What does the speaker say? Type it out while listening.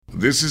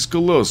This is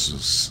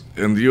Colossus,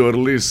 and you're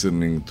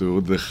listening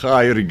to The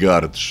High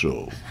Regard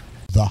Show.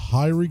 The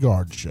High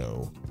Regard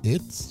Show.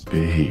 It's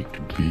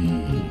Baked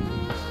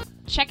beans.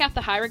 Check out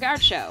The High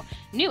Regard Show.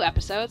 New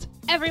episodes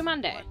every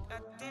Monday.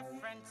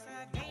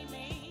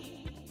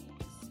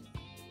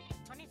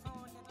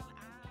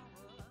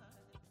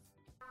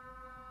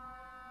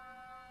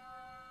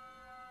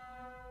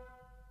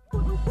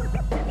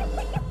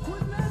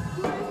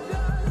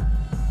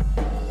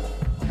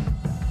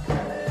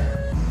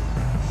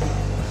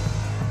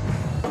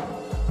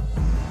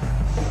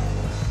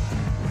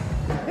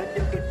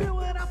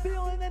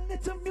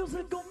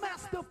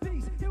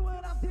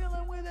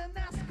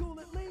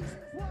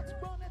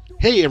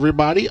 Hey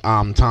everybody,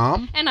 I'm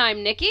Tom, And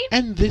I'm Nikki,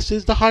 and this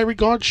is the High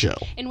Regard Show.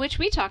 in which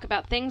we talk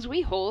about things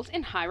we hold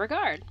in high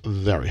regard.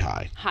 Very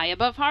high. High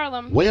above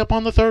Harlem. Way up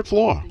on the third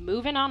floor.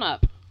 Moving on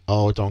up.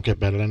 Oh, it don't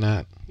get better than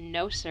that.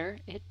 No, sir,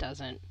 it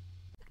doesn't.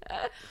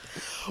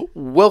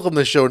 Welcome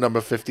to show number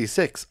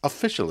 56,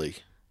 officially.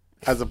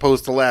 As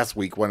opposed to last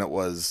week when it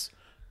was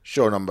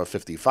show number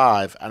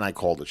 55, and I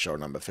called it show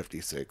number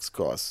 56,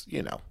 because,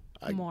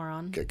 I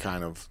Moron. get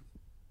kind of,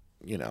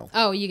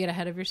 Oh, you get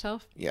ahead of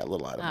yourself? a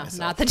little out of myself.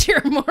 Not that you're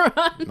a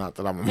moron. Not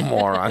that I'm a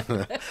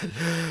moron.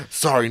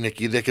 Sorry,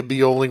 Nikki, there could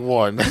be only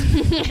one.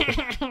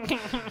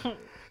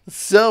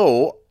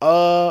 So,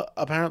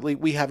 apparently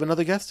we have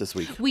another guest this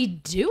week. We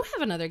do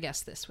have another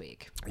guest this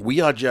week.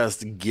 We are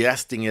just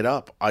guesting it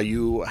up. Are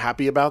you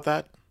happy about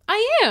that?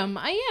 I am.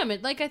 I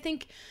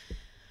think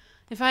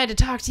if I had to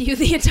talk to you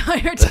the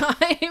entire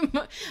time,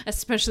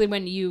 especially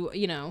when you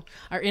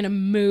are in a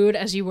mood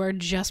as you were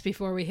just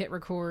before we hit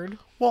record.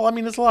 Well,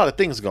 there's a lot of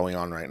things going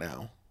on right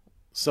now.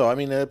 So,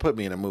 it put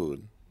me in a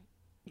mood.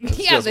 That's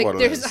just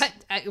what it is.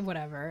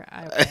 Whatever.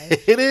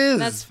 Okay. It is.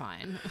 That's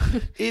fine.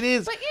 It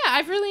is. But yeah,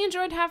 I've really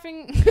enjoyed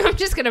having. I'm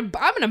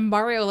gonna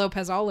Mario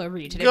Lopez all over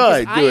you today.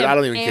 Good, because dude. I I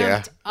don't even care.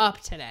 amped up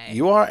today.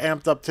 You are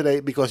amped up today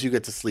because you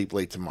get to sleep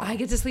late tomorrow. I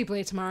get to sleep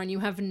late tomorrow, and you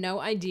have no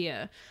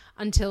idea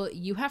until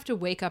you have to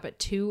wake up at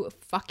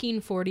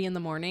 2:40 in the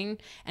morning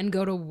and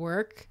go to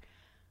work.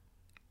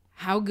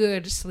 How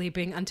good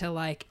sleeping until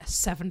like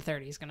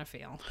 7:30 is gonna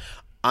feel.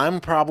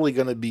 I'm probably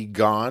going to be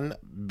gone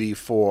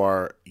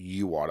before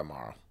you are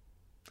tomorrow.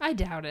 I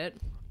doubt it.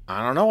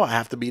 I don't know. I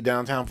have to be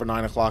downtown for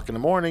 9 o'clock in the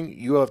morning.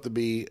 You have to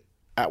be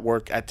at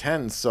work at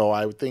 10, so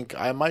I think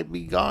I might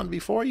be gone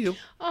before you.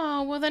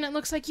 Oh, well then it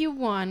looks like you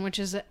won, which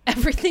is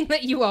everything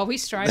that you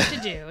always strive to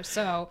do.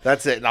 So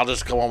That's it. And I'll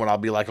just go home and I'll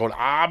be like,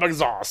 I'm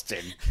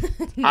exhausted.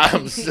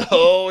 I'm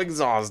so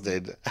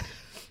exhausted.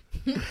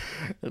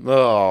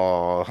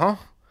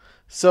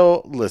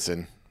 So,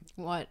 listen.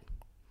 what?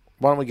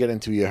 Why don't we get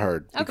into your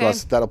herd? Okay.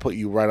 Because that'll put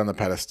you right on the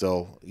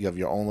pedestal. You have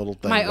your own little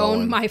thing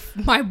going.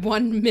 My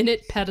 1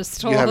 minute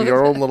pedestal. You have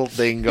your own little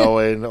thing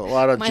going.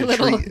 Why don't My you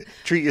little-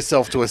 treat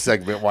yourself to a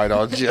segment? Why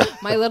don't you?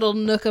 My little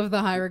nook of the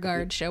High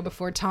Regard Show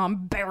before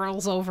Tom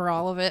barrels over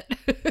all of it.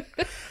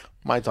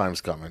 My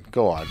time's coming.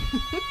 Go on.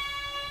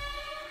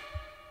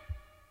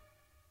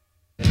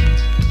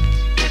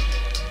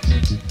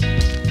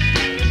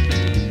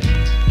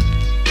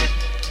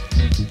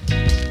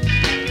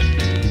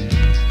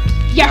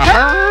 You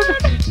heard?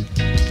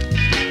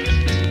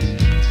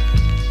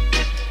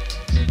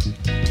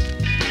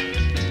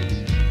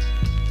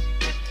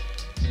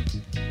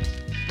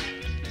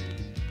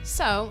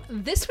 So,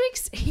 this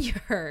week's You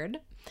Heard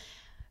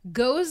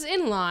goes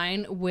in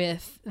line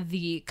with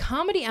the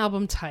comedy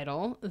album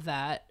title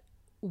that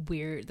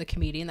the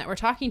comedian that we're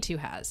talking to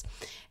has.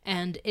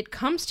 And it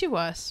comes to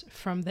us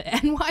from the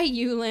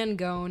NYU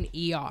Langone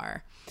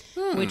ER.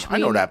 I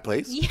know that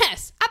place.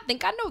 Yes, I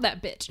think I know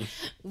that bitch.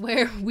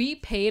 Where we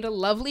paid a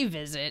lovely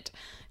visit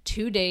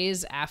 2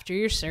 days after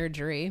your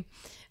surgery,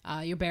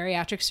 your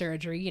bariatric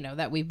surgery,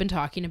 that we've been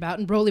talking about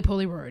in Roly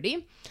Poly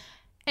Rory.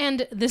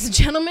 And this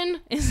gentleman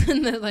is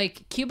in the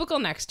cubicle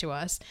next to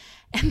us,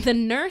 and the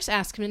nurse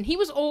asked him, and he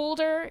was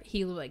older.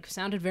 He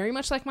sounded very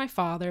much like my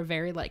father,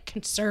 very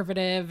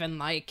conservative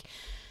and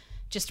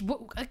just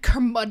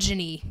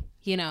curmudgeon-y,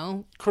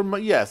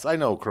 Yes, I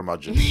know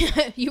curmudgeon.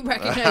 You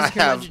recognize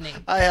curmudgeon-y.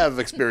 I have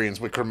experience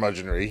with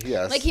curmudgeonry,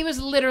 yes. He was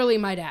literally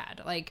my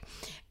dad.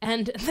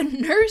 And the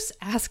nurse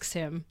asks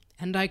him,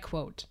 and I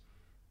quote,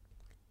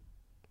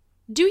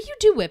 "Do you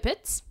do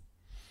whippets?"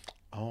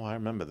 Oh, I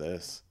remember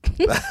this.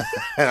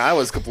 And I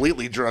was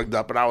completely drugged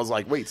up, and I was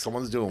like, wait,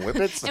 someone's doing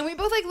whippets? And we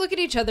both look at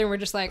each other, and we're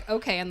just like,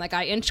 okay. And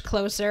I inch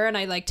closer, and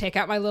I take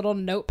out my little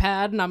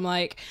notepad, and I'm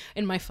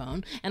in my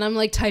phone, and I'm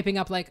typing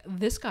up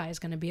this guy is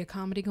going to be a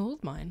comedy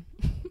goldmine.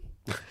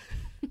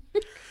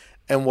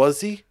 And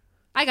was he?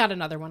 I got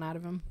another one out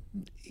of him.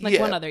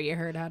 Yeah. One other you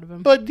heard out of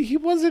him. But he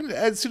wasn't,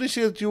 as soon as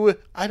she was doing,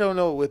 I don't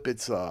know what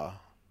whippets are.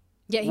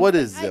 Yeah. What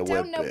is I a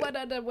don't know whippet?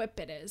 what a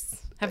whippet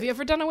is. Have you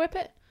ever done a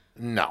whippet?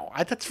 No,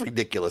 that's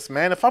ridiculous,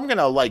 man. If I'm going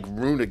to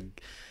ruin a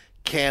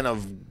can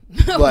of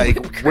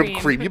Whipped cream.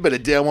 whipped cream, you better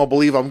damn well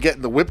believe I'm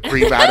getting the whipped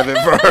cream out of it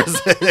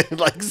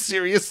first.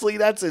 Seriously,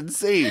 that's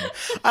insane.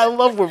 I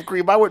love whipped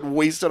cream. I wouldn't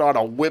waste it on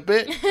a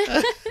whippet.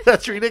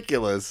 That's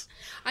ridiculous.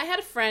 I had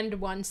a friend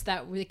once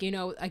that, like,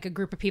 like a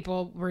group of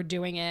people were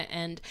doing it,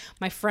 and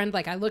my friend,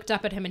 like, I looked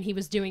up at him and he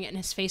was doing it and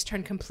his face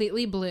turned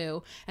completely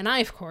blue. And I,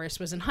 of course,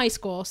 was in high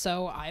school,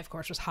 so I, of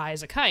course, was high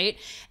as a kite.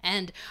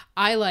 And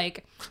I,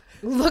 like,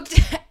 looked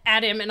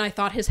at him and I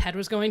thought his head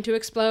was going to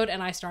explode,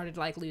 and I started,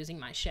 like, losing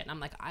my shit. And I'm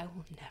like, I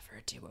will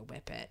never do a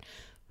whippet.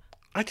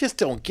 I just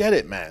don't get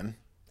it, man.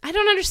 I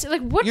don't understand.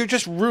 Like, what? You're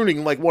just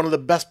ruining, like, one of the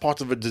best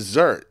parts of a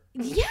dessert.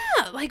 Yeah,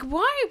 like,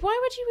 why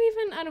would you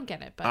even? I don't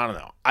get it. But I don't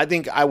know. I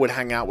think I would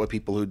hang out with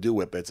people who do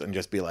whippets and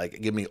just be like,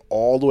 give me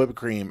all the whipped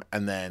cream,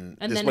 and then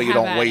this way you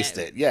don't waste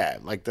it. Yeah,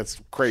 like, that's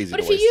crazy.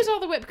 But if you use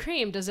all the whipped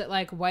cream, does it,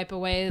 like, wipe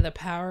away the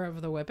power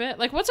of the whippet?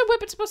 Like, what's a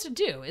whippet supposed to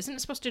do? Isn't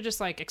it supposed to just,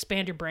 like,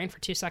 expand your brain for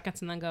 2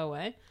 seconds and then go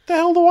away? The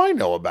hell do I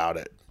know about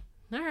it?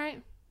 All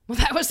right. Well,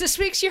 that was this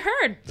week's You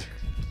Heard.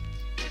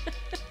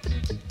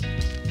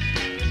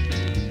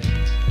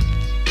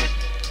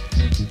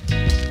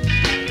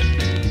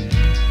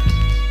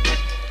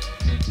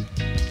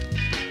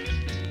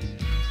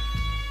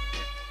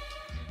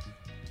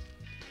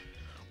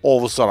 All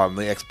of a sudden, I'm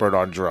the expert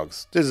on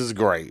drugs. This is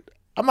great.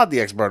 I'm not the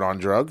expert on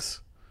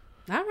drugs.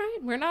 All right.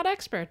 We're not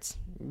experts.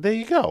 There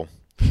you go.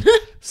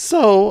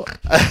 So,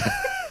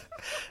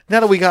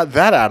 now that we got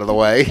that out of the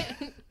way,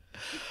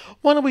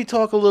 why don't we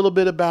talk a little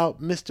bit about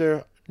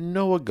Mr.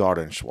 Noah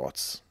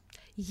Garden-Schwartz?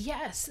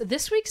 Yes,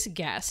 this week's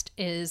guest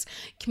is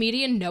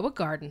comedian Noah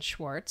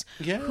Garden-Schwartz,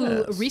 Yes.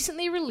 who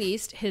recently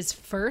released his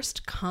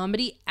first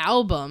comedy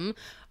album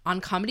on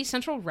Comedy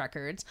Central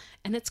Records,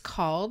 and it's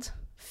called,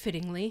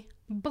 fittingly,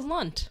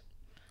 Blunt.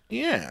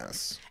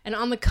 Yes. And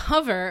on the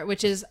cover,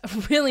 which is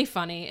really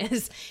funny,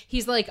 is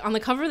he's like on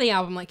the cover of the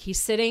album, like he's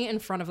sitting in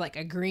front of like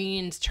a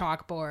green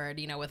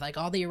chalkboard, with like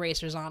all the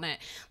erasers on it,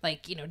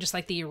 like, just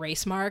like the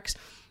erase marks.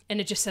 And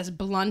it just says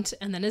Blunt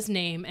and then his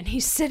name. And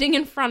he's sitting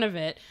in front of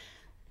it,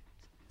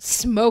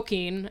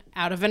 smoking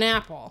out of an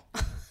apple.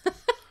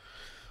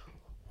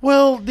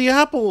 Well, the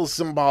apple is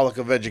symbolic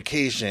of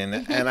education,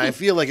 and I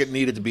feel like it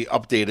needed to be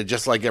updated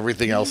just like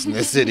everything else in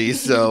the city.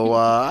 So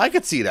I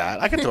could see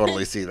that. I could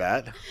totally see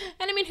that.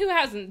 And I mean, who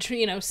hasn't,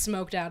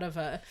 smoked out of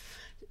a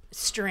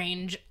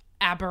strange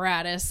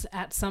apparatus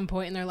at some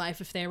point in their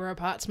life if they were a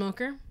pot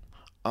smoker?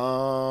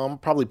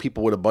 Probably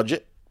people with a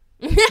budget.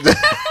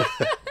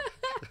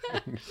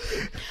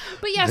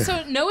 But yeah,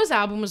 so Noah's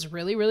album was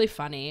really, really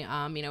funny.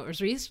 It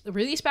was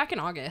released back in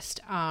August.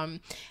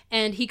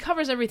 And he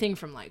covers everything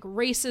from like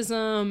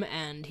racism,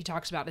 and he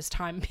talks about his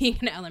time being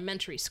an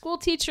elementary school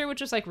teacher,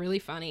 which was like really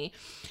funny.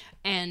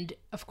 And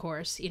of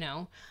course,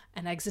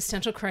 an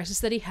existential crisis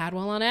that he had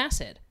while on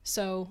acid.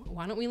 So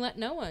why don't we let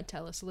Noah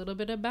tell us a little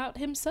bit about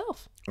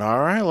himself? All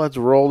right, let's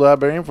roll that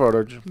brain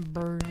footage.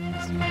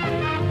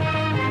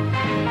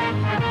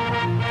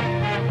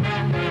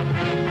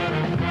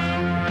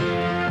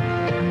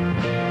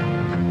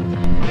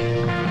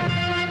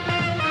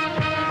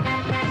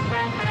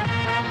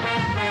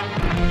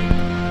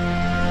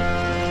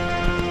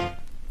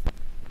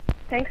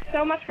 Thanks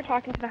so much for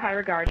talking to the High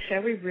Regard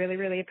Show. We really,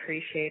 really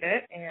appreciate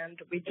it. And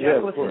we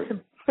just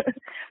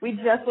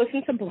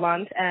listened to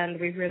Blunt, and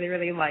we really,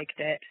 really liked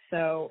it.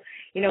 So,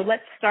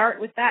 let's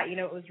start with that.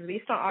 It was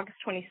released on August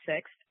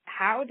 26th.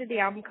 How did the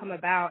album come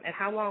about, and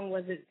how long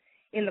was it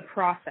in the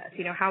process?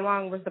 How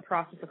long was the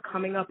process of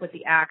coming up with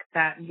the act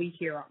that we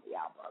hear on the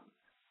album?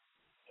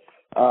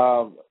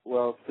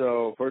 Well,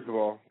 so first of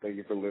all, thank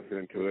you for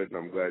listening to it, and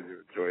I'm glad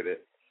you enjoyed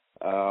it.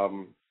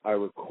 I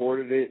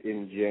recorded it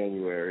in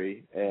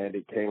January, and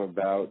it came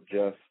about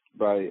just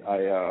by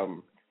I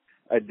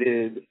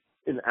did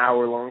an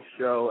hour-long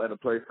show at a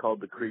place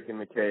called The Creek in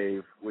the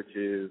Cave, which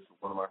is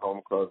one of my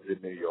home clubs in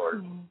New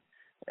York. Mm-hmm.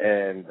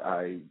 And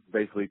I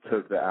basically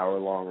took the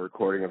hour-long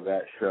recording of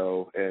that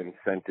show and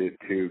sent it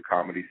to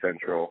Comedy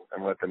Central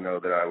and let them know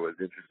that I was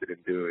interested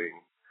in doing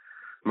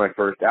my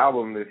first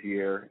album this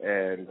year.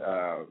 And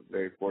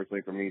very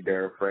fortunately for me,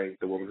 Dara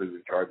Frank, the woman who's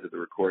in charge of the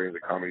recording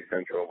of Comedy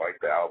Central,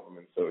 liked the album,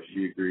 and so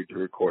she agreed to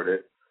record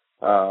it.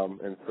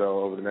 And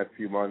so over the next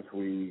few months,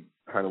 we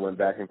kind of went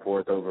back and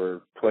forth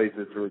over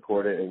places to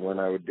record it and when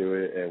I would do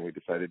it, and we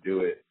decided to do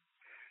it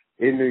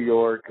in New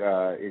York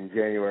in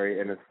January.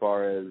 And as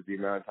far as the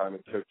amount of time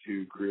it took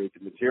to create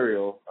the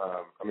material,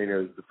 it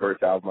was the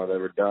first album I've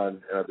ever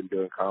done, and I've been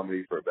doing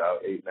comedy for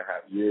about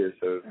 8.5 years,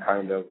 so it's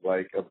kind of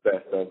like a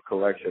best-of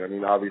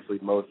collection. Obviously,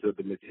 most of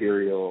the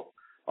material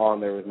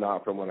on there was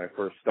not from when I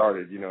first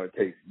started. It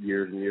takes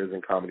years and years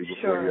in comedy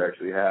before you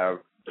actually have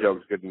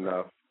jokes good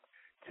enough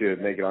to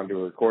make it onto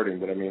a recording.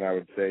 But, I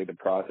would say the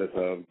process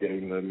of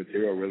getting the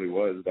material really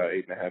was about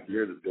 8.5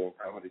 years of doing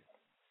comedy.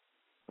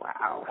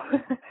 Wow.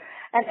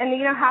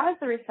 And how has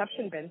the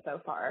reception been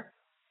so far?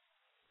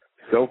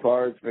 So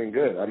far, it's been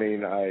good.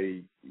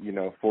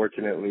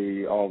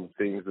 Fortunately, all the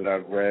things that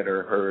I've read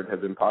or heard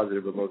have been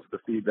positive, but most of the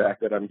feedback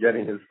that I'm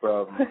getting is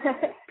from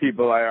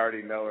people I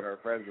already know and are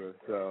friends with.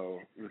 So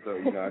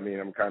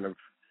I'm kind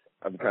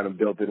of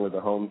built in with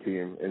a home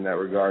team in that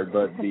regard.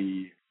 But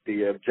the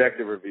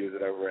objective reviews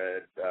that I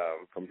read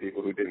from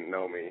people who didn't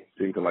know me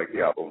seemed to like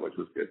the album, which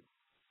was good.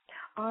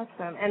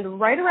 Awesome. And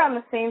right around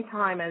the same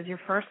time as your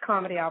first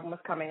comedy album was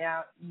coming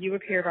out, you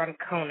appeared on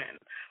Conan,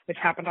 which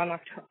happened on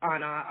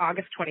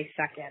August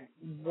 22nd.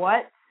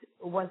 What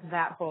was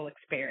that whole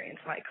experience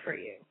like for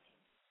you?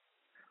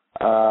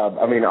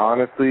 I mean,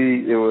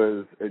 honestly, it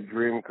was a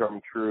dream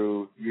come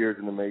true, years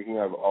in the making.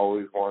 I've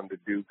always wanted to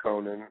do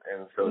Conan,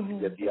 and so to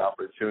get the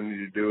opportunity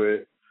to do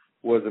it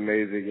was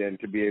amazing, and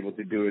to be able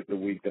to do it the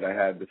week that I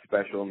had the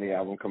special and the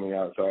album coming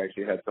out, so I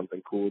actually had something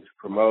cool to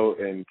promote,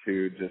 and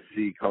to just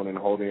see Conan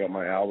holding up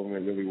my album, it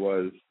really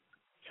was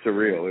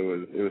surreal.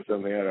 It was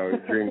something I'd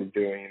always dreamed of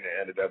doing, and it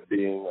ended up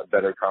being a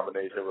better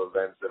combination of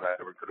events than I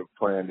ever could have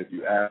planned if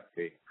you asked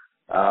me.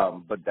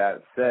 But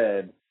that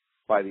said,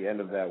 by the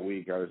end of that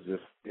week, I was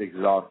just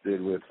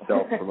exhausted with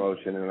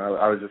self-promotion, and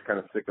I was just kind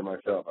of sick of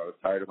myself. I was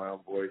tired of my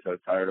own voice. I was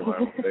tired of my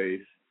own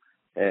face.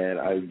 And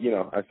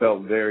I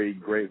felt very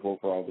grateful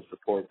for all the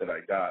support that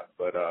I got.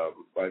 But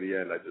by the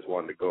end, I just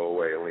wanted to go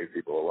away and leave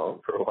people alone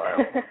for a while.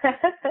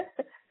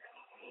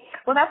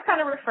 Well, that's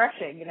kind of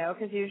refreshing,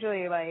 because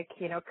usually,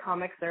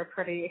 comics are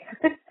pretty,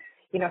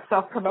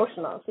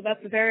 self-promotional. So that's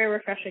very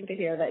refreshing to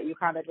hear that you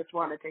kind of just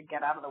wanted to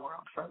get out of the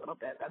world for a little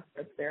bit.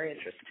 That's very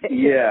interesting.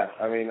 Yeah,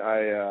 I mean,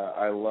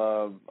 I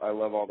love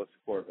all the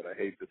support, but I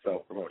hate the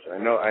self-promotion.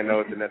 I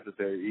know it's a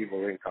necessary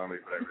evil in comedy,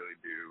 but I really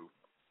do.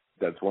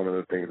 That's one of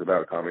the things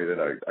about comedy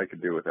that I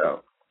could do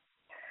without.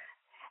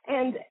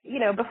 And,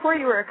 before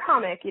you were a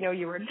comic,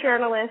 you were a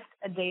journalist,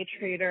 a day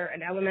trader,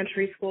 an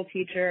elementary school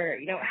teacher.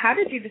 How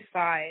did you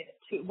decide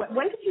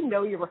when did you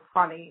know you were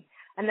funny?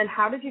 And then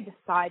how did you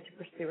decide to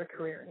pursue a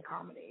career in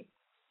comedy?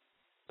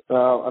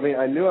 I mean,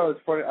 I knew I was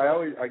funny.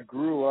 I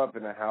grew up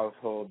in a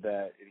household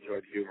that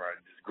enjoyed humor. I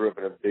just grew up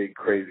in a big,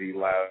 crazy,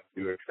 loud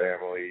Jewish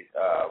family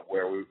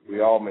where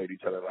we all made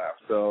each other laugh.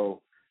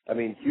 So, I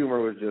mean, humor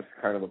was just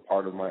kind of a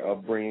part of my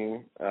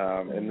upbringing.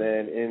 And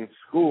then in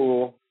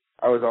school,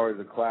 I was always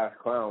a class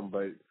clown,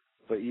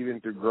 but even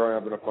through growing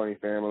up in a funny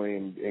family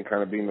and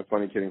kind of being the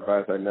funny kid in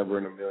class, I never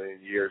in a million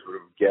years would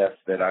have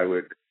guessed that I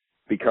would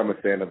become a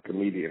stand-up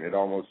comedian. It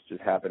almost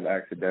just happened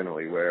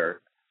accidentally,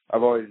 where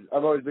I've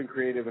always been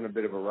creative and a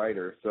bit of a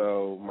writer.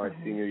 So my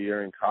senior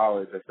year in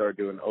college, I started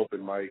doing open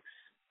mics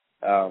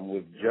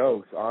with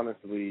jokes,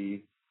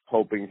 honestly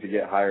hoping to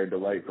get hired to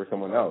write for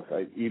someone else.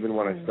 Even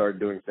when I started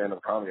doing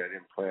stand-up comedy, I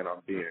didn't plan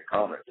on being a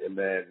comic. And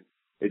then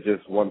it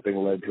just one thing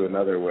led to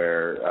another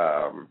where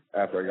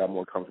after I got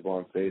more comfortable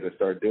on stage, I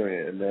started doing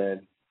it. And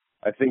then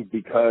I think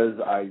because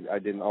I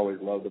didn't always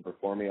love the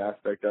performing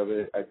aspect of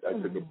it, I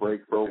took a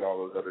break from all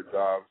those other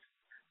jobs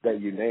that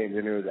you named,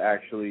 and it was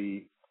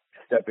actually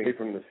stepping away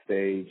from the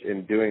stage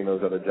and doing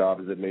those other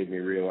jobs that made me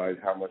realize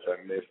how much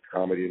I missed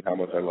comedy and how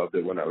much I loved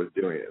it when I was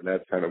doing it. And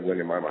that's kind of when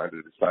in my mind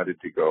I decided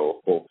to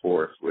go full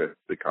force with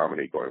the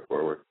comedy going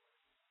forward.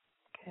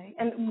 Okay.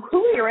 And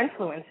who were your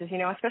influences,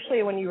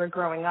 especially when you were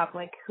growing up?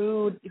 Like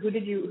who do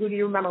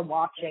you remember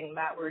watching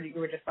that where you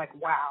were just like,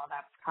 wow,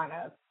 that's kind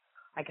of,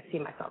 I could see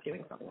myself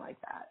doing something like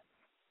that?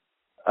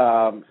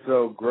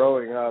 So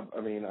growing up,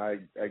 I mean, I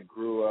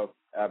grew up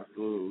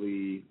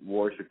absolutely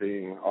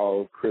worshiping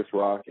all of Chris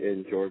Rock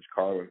and George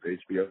Carlin's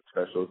HBO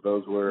specials.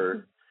 Those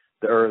were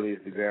the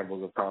earliest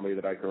examples of comedy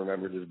that I can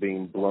remember just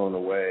being blown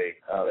away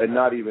and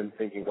not even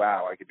thinking,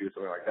 wow, I could do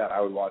something like that.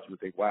 I would watch them and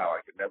think, wow,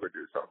 I could never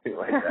do something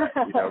like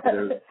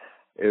that.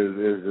 It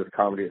was just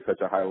comedy at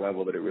such a high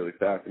level that it really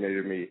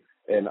fascinated me.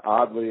 And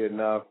oddly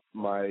enough,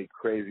 my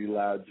crazy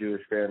loud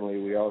Jewish family,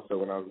 we also,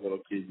 when I was a little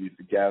kid, used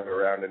to gather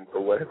around, and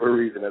for whatever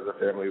reason, as a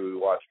family, we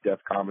would watch Def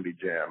Comedy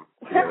Jam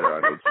together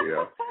on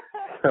HBO.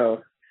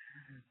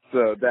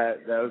 So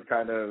that was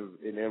kind of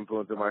an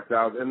influence of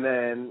myself. And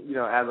then,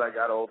 as I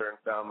got older and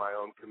found my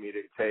own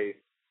comedic taste,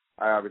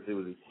 I obviously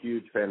was a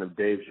huge fan of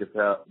Dave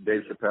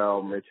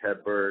Chappelle, Mitch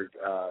Hedberg,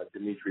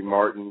 Dimitri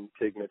Martin,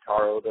 Tig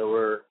Notaro.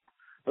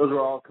 Those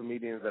were all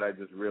comedians that I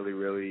just really,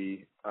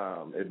 really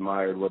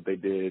admired what they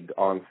did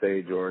on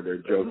stage or their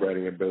joke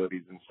writing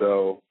abilities. And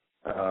so,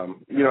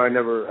 I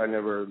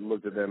never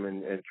looked at them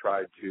and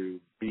tried to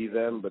be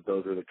them, but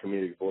those are the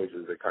comedic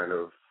voices that kind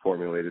of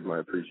formulated my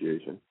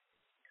appreciation.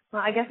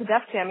 Well, I guess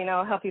Def Jam,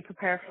 will help you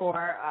prepare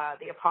for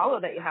the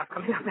Apollo that you have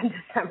coming up in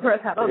December.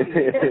 That'll be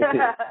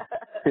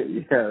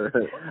Yeah,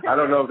 I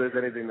don't know if there's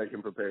anything that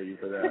can prepare you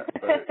for that.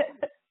 But.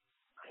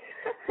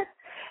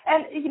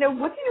 And,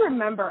 what do you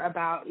remember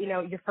about,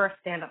 your first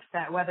stand-up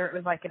set, whether it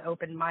was like an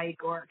open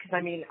mic or,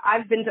 because,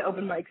 I've been to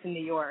open mics in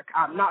New York,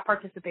 not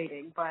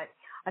participating, but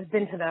I've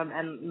been to them,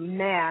 and,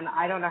 man,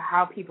 I don't know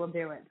how people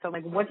do it. So,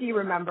 what do you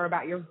remember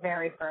about your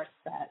very first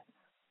set?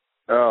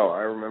 Oh, I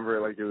remember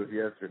it like it was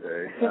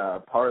yesterday,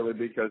 partly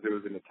because it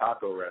was in a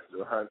taco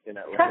restaurant in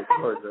Atlanta,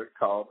 Georgia,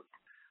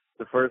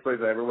 the first place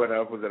I ever went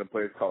up was at a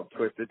place called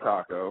Twisted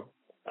Taco,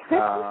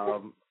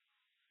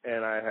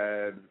 and I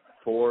had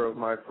 4 of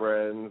my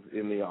friends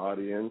in the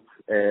audience,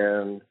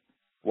 and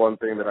one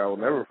thing that I will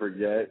never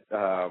forget,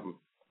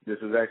 this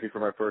was actually for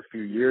my first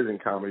few years in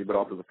comedy, but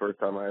also the first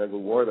time I ever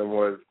wore them,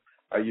 was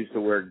I used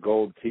to wear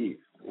gold teeth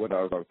when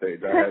I was on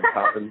stage. I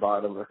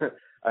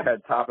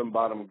had top and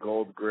bottom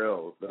gold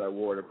grills that I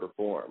wore to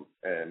perform,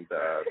 and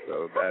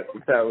so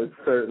that was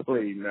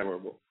certainly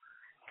memorable.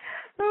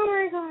 Oh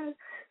my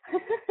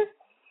god.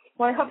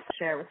 Well, I hope to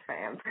share with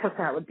fans because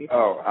that would be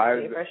Oh, fun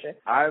to see for sure.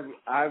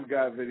 I've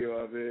got video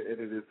of it, and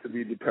it is to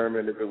be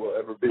determined if it will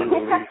ever be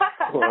released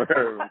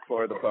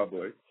for the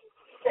public.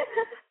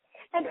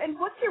 And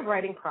what's your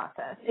writing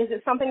process? Is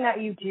it something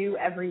that you do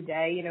every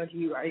day? You know,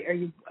 are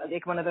you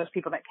like one of those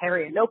people that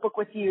carry a notebook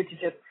with you to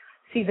just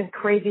see the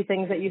crazy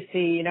things that you see?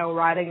 You know,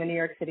 riding the New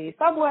York City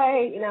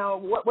subway. You know,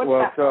 what's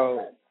that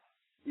process?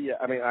 Yeah,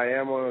 I mean, I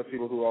am one of those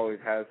people who always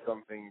has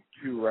something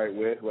to write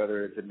with,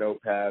 whether it's a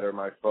notepad or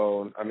my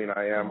phone. I mean,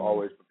 I am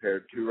always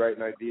prepared to write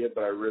an idea,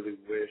 but I really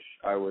wish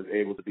I was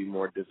able to be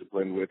more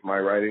disciplined with my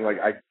writing. Like,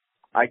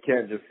 I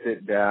can't just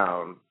sit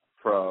down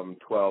from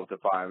 12 to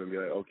 5 and be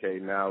like, okay,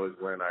 now is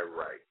when I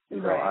write. You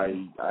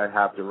know, I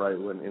have to write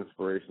when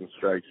inspiration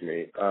strikes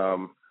me.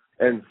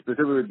 And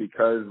specifically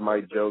because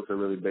my jokes are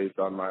really based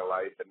on my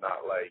life and not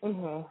like,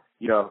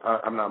 you know,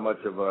 I'm not much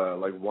of a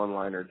like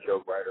one-liner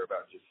joke writer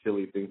about just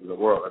silly things in the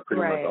world. I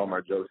pretty much all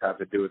my jokes have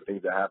to do with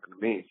things that happen to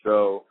me.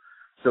 So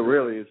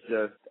really it's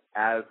just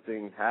as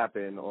things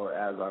happen or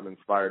as I'm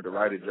inspired to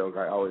write a joke,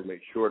 I always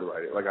make sure to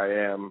write it. Like I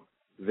am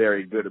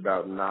very good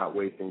about not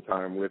wasting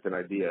time with an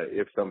idea.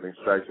 If something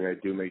strikes me, I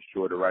do make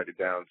sure to write it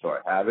down so I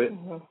have it.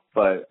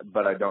 But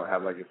I don't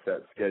have like a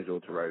set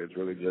schedule to write. It's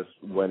really just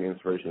when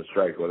inspiration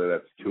strikes, whether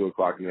that's 2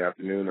 o'clock in the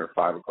afternoon or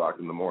 5 o'clock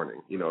in the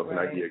morning. You know, if an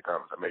idea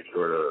comes, I make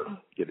sure to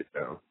get it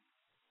down.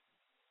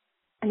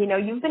 You know,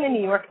 you've been in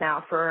New York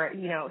now for,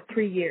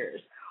 3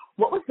 years.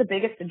 What was the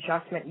biggest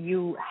adjustment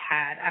you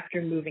had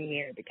after moving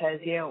here? Because,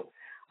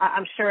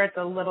 I'm sure it's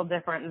a little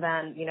different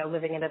than,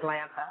 living in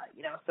Atlanta,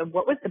 So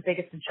what was the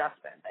biggest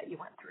adjustment that you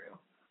went through?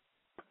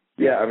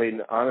 Yeah, I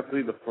mean,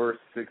 honestly, the first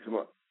 6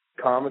 months,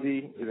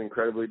 comedy is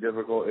incredibly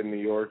difficult in New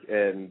York,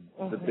 and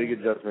the big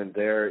adjustment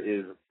there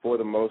is, for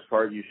the most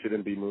part, you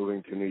shouldn't be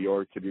moving to New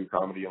York to do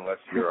comedy unless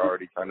you're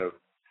already kind of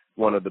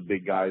one of the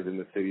big guys in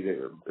the city,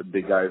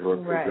 big guys or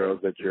big girls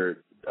that you're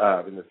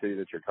in the city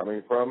that you're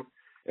coming from.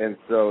 And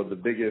so the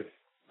biggest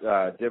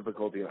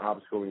difficulty and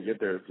obstacle when you get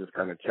there is just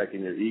kind of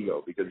checking your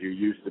ego, because you're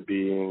used to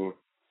being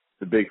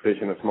the big fish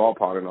in a small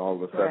pond, and all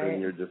of a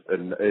sudden you're just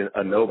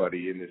a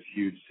nobody in this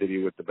huge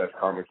city with the best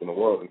comics in the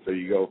world. And so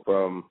you go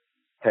from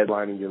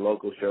headlining your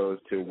local shows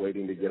to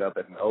waiting to get up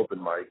at an open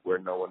mic where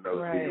no one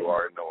knows who you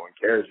are and no one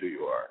cares who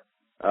you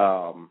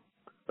are.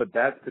 But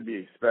that's to be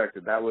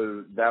expected. That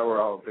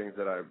were all things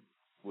that I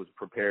was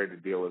prepared to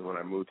deal with when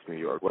I moved to New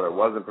York. What I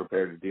wasn't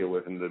prepared to deal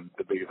with, and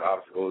the biggest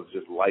obstacle, is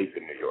just life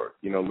in New York.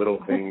 Little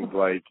things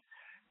like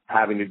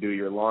having to do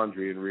your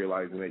laundry and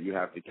realizing that you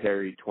have to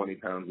carry 20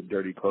 pounds of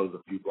dirty clothes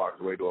a few blocks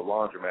away to a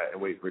laundromat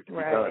and wait for it to be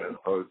done, as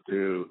opposed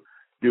to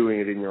doing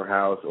it in your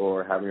house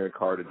or having a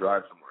car to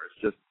drive somewhere.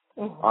 It's just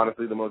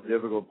honestly the most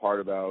difficult part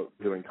about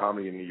doing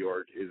comedy in New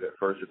York is at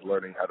first just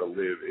learning how to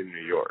live in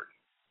New York.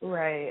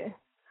 Right.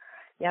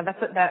 Yeah,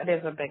 that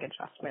is a big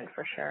adjustment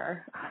for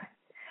sure.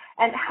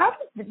 And how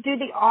do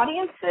the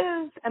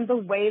audiences and the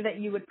way that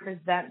you would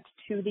present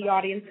to the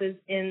audiences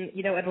in,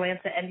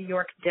 Atlanta and New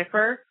York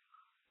differ?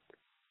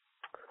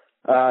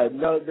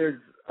 No,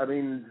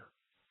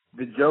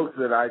 the jokes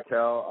that I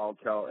tell, I'll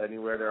tell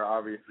anywhere. There are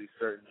obviously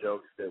certain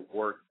jokes that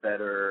work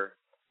better,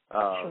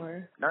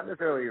 not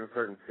necessarily in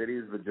certain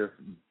cities, but just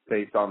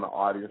based on the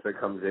audience that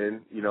comes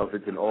in. If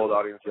it's an old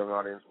audience, young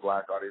audience,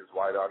 black audience,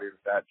 white audience,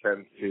 that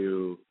tends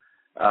to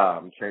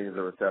change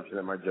the reception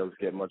that my jokes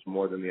get much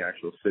more than the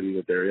actual city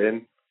that they're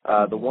in.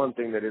 The one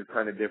thing that is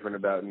kind of different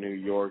about New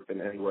York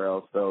than anywhere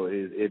else, though,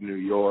 is in New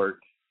York,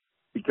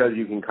 because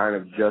you can kind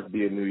of just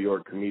be a New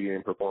York comedian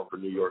and perform for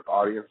New York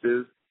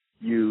audiences,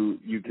 you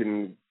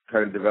can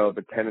kind of develop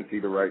a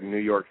tendency to write New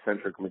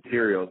York-centric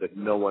material that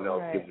no one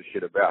else gives a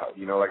shit about.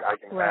 Like I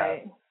can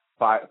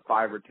have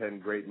 5 or 10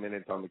 great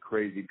minutes on the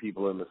crazy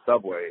people in the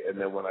subway, and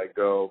then when I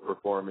go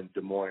perform in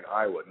Des Moines,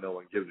 Iowa, no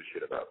one gives a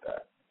shit about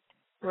that.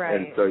 Right.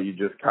 And so you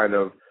just kind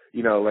of,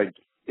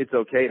 it's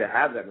okay to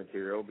have that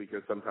material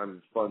because sometimes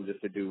it's fun just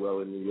to do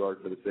well in New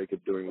York for the sake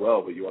of doing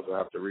well, but you also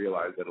have to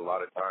realize that a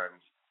lot of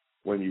times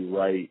when you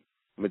write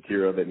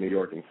material that New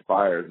York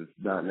inspires, it's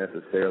not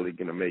necessarily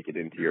going to make it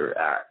into your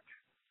act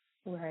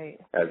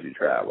as you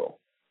travel.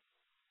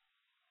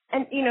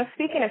 And,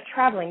 speaking of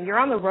traveling, you're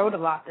on the road a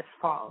lot this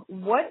fall.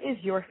 What is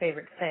your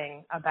favorite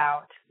thing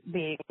about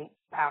being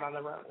out on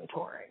the road and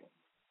touring?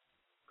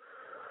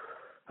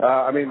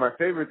 My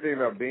favorite thing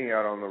about being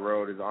out on the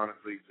road is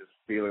honestly just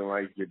feeling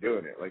like you're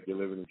doing it, like you're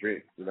living the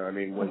dream.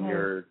 When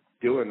you're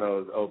doing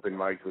those open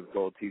mics with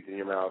gold teeth in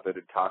your mouth at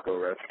a taco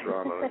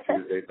restaurant on a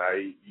Tuesday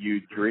night, you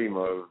dream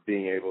of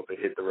being able to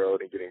hit the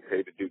road and getting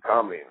paid to do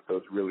comedy. And so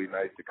it's really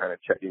nice to kind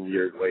of check in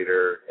years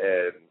later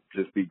and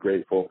just be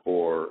grateful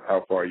for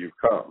how far you've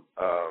come.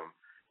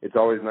 It's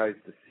always nice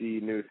to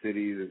see new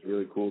cities. It's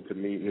really cool to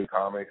meet new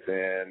comics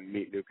and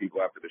meet new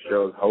people after the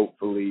shows,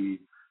 hopefully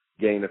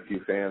gain a few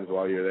fans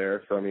while you're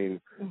there. So,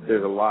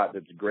 there's a lot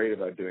that's great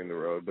about doing the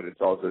road, but it's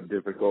also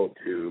difficult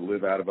to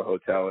live out of a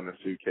hotel in a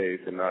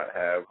suitcase and not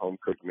have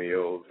home-cooked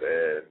meals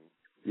and,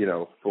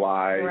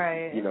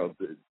 fly.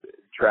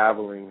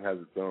 Traveling has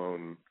its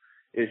own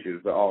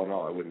issues, but all in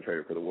all, I wouldn't trade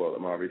it for the world.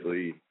 I'm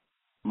obviously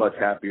much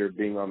happier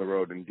being on the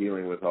road and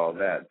dealing with all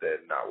that than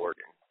not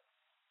working.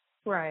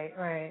 Right,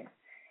 right.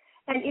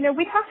 And, you know,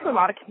 we talked to a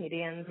lot of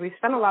comedians. We've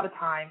spent a lot of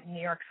time in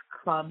New York's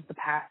clubs the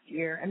past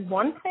year. And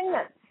one thing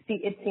that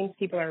it seems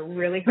people are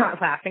really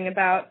not laughing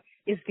about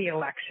is the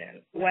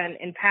election. When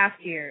in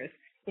past years,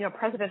 you know,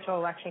 presidential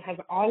election has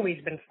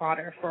always been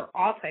fodder for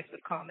all types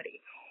of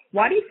comedy.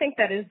 Why do you think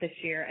that is this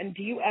year? And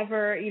do you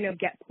ever, you know,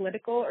 get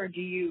political, or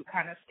do you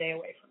kind of stay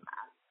away from that?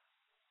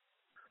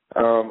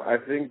 I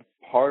think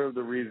part of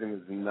the reason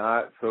it's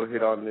not so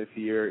hit on this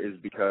year is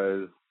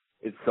because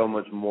it's so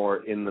much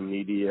more in the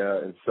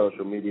media and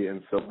social media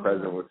and so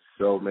present with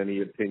so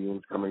many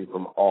opinions coming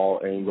from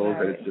all angles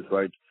that it's just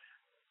like,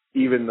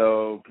 even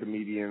though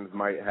comedians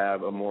might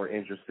have a more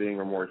interesting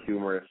or more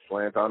humorous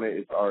slant on it,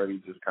 it's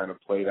already just kind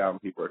of played out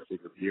and people are sick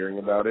of hearing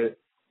about it.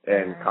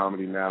 And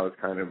comedy now is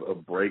kind of a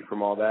break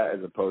from all that,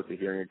 as opposed to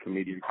hearing a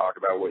comedian talk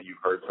about what you've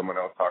heard someone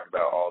else talk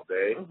about all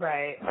day.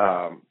 Right.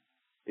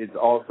 It's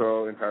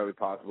also entirely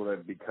possible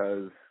that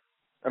because,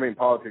 I mean,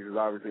 politics is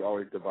obviously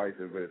always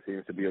divisive, but it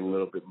seems to be a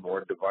little bit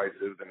more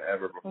divisive than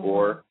ever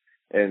before.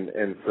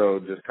 And so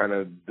just kind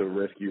of the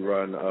risk you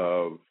run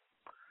of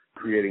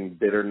creating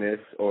bitterness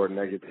or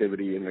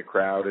negativity in the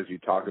crowd as you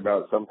talk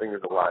about something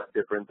is a lot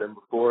different than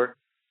before.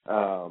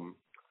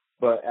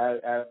 But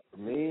as for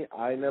me,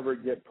 I never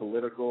get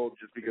political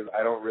just because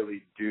I don't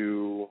really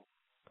do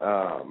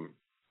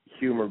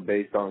humor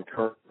based on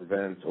current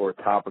events or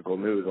topical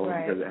news, only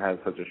because it has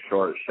such a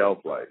short shelf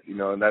life, you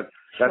know, and that's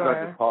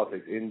not just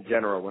politics. In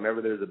general,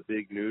 whenever there's a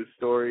big news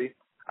story,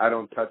 I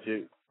don't touch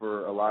it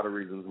for a lot of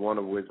reasons, one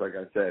of which, like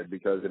I said,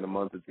 because in a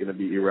month it's going to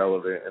be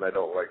irrelevant, and I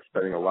don't like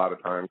spending a lot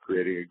of time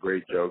creating a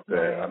great joke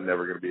that I'm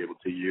never going to be able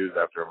to use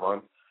after a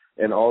month.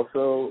 And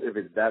also, if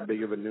it's that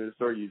big of a news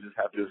story, you just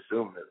have to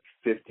assume that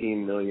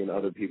 15 million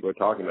other people are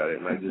talking about it,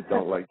 and I just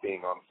don't like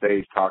being on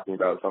stage talking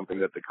about something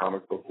that the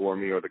comic before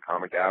me or the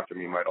comic after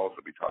me might also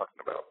be talking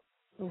about.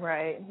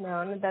 Right.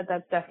 No, that's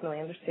definitely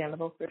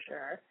understandable for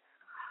sure.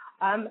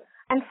 And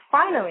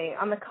finally,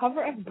 on the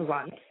cover of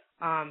Blunt,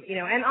 you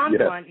know, and on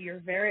Blunt, you're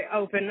very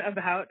open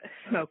about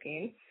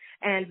smoking,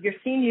 and you're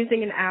seen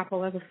using an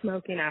apple as a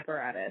smoking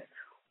apparatus.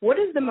 What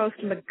is the most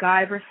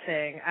MacGyver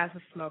thing as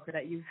a smoker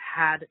that you've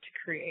had to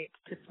create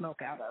to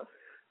smoke out of?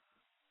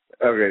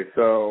 Okay,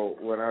 so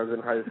when I was in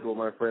high school,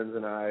 my friends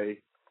and I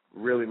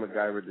really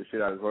MacGyvered the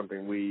shit out of one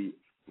thing. We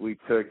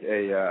took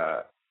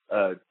a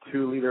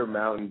 2-liter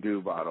Mountain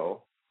Dew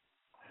bottle,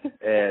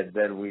 and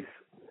then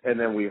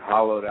we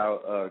hollowed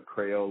out a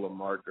Crayola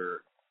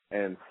marker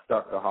and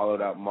stuck the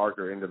hollowed out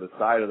marker into the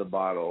side of the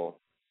bottle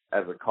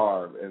as a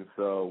carb. And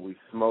so we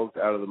smoked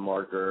out of the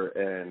marker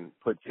and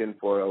put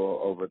tinfoil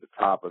over the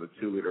top of the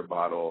 2-liter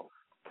bottle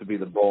to be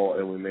the bowl,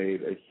 and we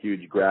made a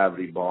huge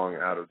gravity bong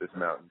out of this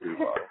Mountain Dew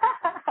bottle.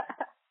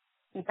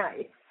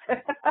 Nice.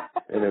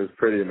 And it was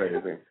pretty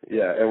amazing.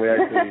 Yeah, and we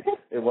actually,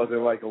 it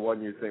wasn't like a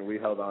one-year thing. We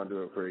held on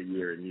to it for a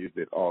year and used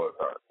it all the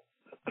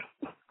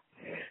time.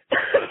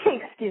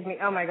 Excuse me.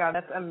 Oh, my God,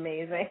 that's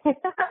amazing.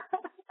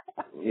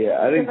 Yeah,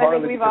 I think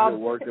partly because it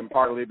worked and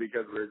partly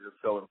because we were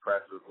just so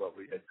impressed with what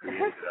we had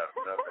created out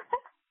of nothing.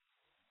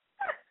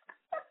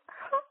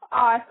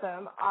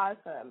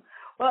 Awesome.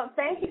 Well,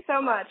 thank you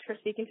so much for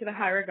speaking to the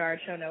High Regard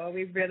Show, Noah.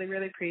 We really,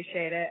 really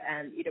appreciate it,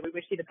 and you know, we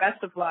wish you the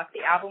best of luck.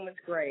 The album was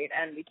great,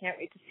 and we can't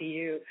wait to see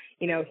you,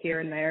 you know, here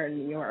and there in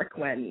New York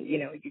when you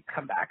know you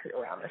come back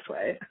around this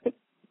way.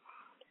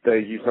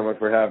 Thank you so much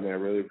for having me. I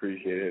really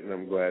appreciate it, and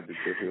I'm glad that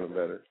you're feeling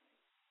better.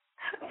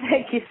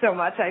 Thank you so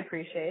much. I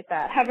appreciate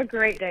that. Have a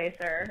great day,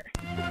 sir.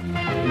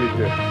 You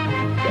too.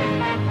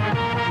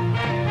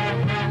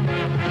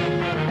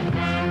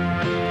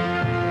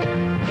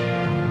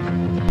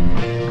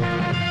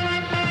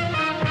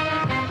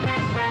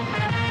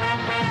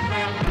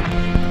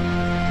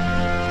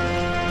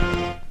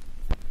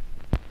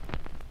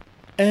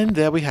 And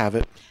there we have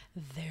it.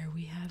 There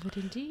we have it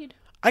indeed.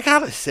 I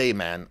gotta say,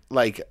 man,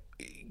 like,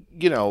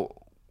 you know,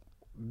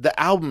 the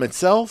album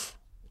itself,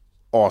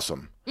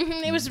 awesome.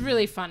 It was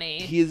really funny.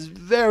 He is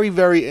very,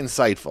 very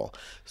insightful.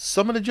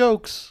 Some of the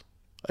jokes,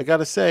 I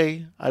gotta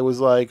say, I was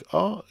like,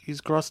 oh,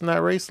 he's crossing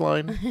that race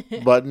line.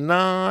 But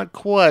not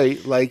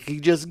quite. Like, he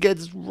just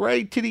gets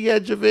right to the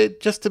edge of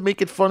it just to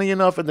make it funny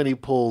enough, and then he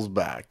pulls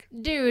back.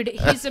 Dude,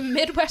 he's a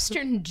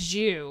Midwestern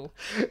Jew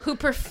who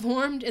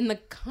performed in the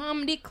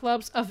comedy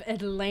clubs of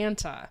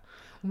Atlanta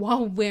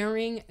while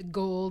wearing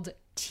gold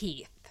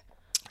teeth.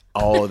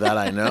 Oh, that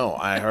I know.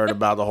 I heard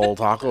about the whole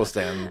taco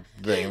stand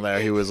thing there.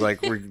 He was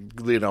like,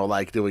 you know,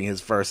 like doing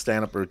his first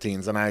stand-up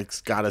routines. And I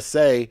gotta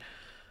say,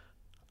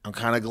 I'm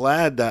kind of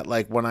glad that,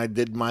 like, when I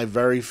did my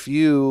very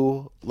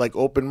few, like,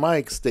 open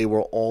mics, they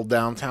were all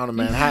downtown in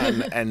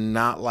Manhattan and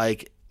not,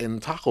 like, in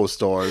taco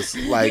stores,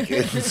 like,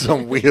 in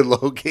some weird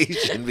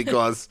location.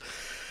 Because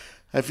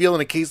I feel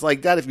in a case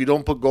like that, if you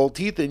don't put gold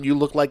teeth in, you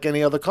look like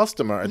any other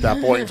customer at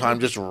that point in time,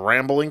 just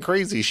rambling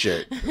crazy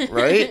shit,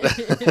 right?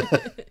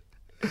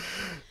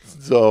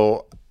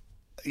 So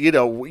you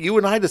know, you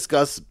and I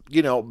discuss,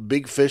 you know,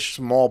 big fish,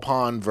 small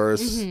pond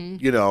versus,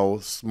 you know,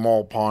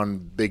 small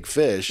pond, big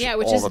fish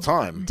which all is the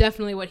time.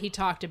 definitely what he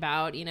talked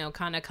about, you know,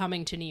 kind of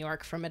coming to New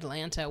York from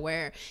Atlanta,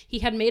 where he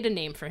had made a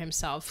name for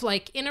himself,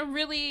 like in a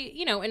really,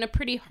 you know, in a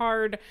pretty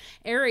hard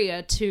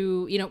area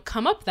to, you know,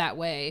 come up that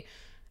way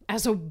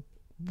as a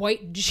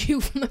white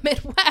Jew from the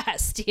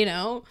Midwest, you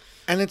know?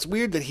 And it's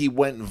weird that he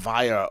went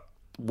via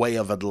way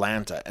of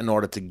Atlanta in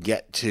order to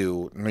get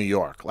to New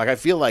York. Like, I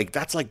feel like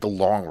that's like the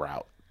long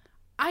route.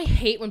 I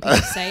hate when people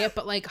say it,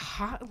 but like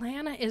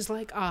Atlanta is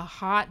like a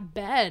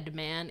hotbed,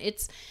 man.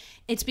 It's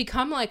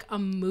become like a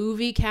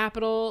movie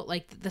capital,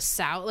 like the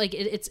South. Like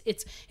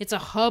it's a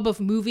hub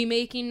of movie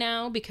making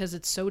now because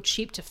it's so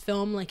cheap to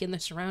film like in the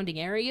surrounding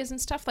areas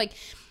and stuff. Like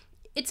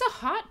it's a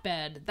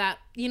hotbed that,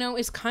 you know,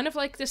 is kind of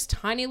like this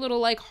tiny little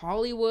like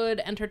Hollywood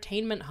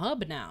entertainment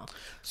hub now.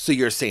 So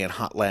you're saying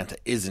Hotlanta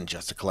isn't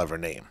just a clever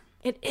name?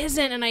 It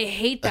isn't, and I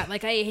hate that.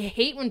 Like, I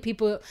hate when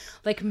people,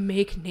 like,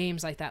 make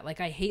names like that. Like,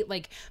 I hate,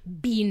 like,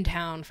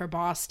 Beantown for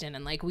Boston,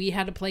 and, like, we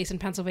had a place in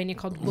Pennsylvania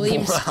called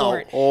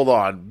Williamsport. Hold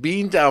on.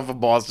 Beantown for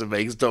Boston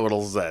makes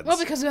total sense. Well,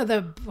 because of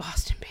the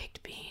Boston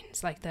baked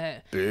beans, like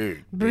the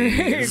Big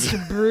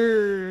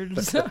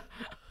birds.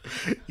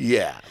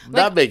 Yeah,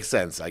 that makes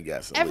sense, I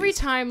guess. Every least.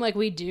 time, like,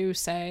 we do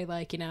say,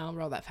 like, you know,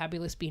 roll that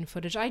fabulous bean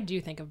footage, I do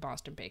think of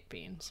Boston baked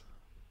beans.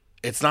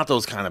 It's not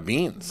those kind of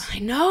beans. I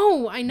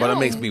know. But it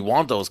makes me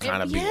want those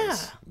kind of beans. Yeah.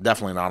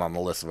 Definitely not on the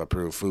list of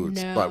approved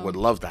foods, No. but would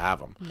love to have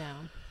them. No.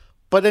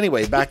 But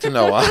anyway, back to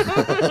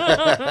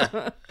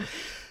Noah.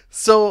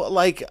 So,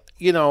 like,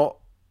 you know,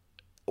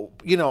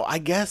 I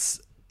guess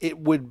it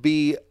would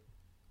be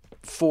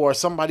for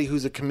somebody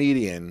who's a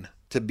comedian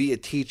to be a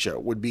teacher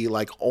would be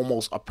like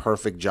almost a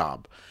perfect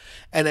job.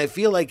 And I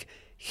feel like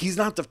he's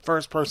not the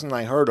first person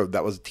I heard of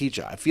that was a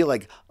teacher. I feel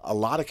like a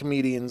lot of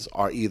comedians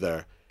are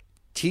either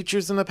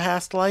teachers in a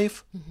past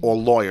life or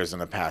lawyers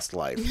in a past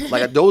life.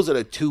 Like, those are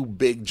the two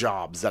big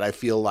jobs that I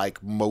feel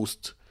like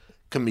most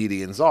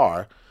comedians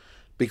are,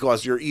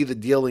 because you're either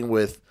dealing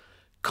with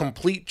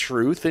complete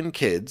truth in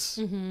kids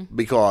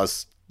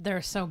because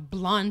They're so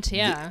blunt,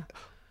 yeah.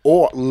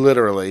 or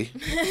literally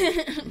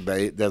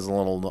there's a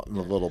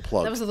little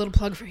plug. That was a little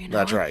plug for you, Noah.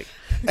 That's right.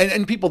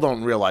 And people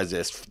don't realize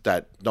this,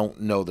 that don't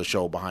know the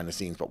show behind the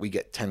scenes, but we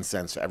get 10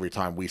 cents for every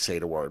time we say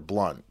the word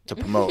blunt to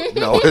promote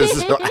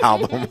Noah's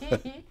album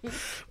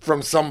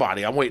from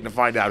somebody. I'm waiting to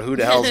find out who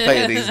the hell's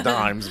paying these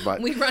dimes,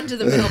 but We run to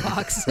the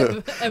mailbox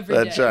every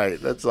that's day. right.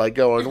 That's like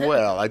going,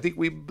 well, I think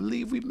we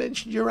believe we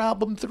mentioned your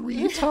album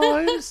 3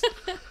 times.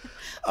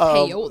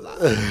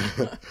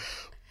 Payola.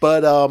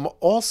 But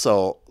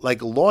also,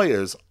 like,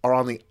 lawyers are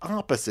on the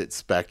opposite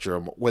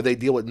spectrum where they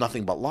deal with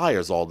nothing but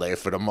liars all day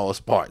for the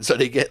most part. So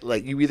they get,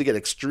 like, you either get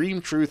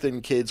extreme truth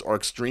in kids or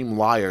extreme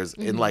liars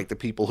in, like, the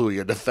people who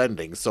you're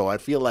defending. So I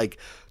feel like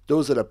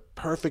those are the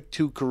perfect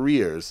two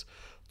careers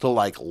to,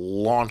 like,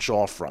 launch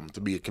off from to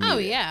be a comedian. Oh,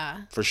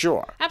 yeah. For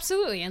sure.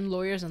 Absolutely. And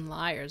lawyers and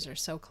liars are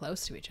so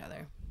close to each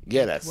other.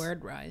 Yeah, that's...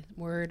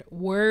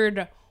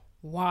 Word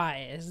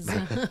wise.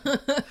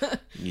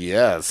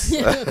 Yes.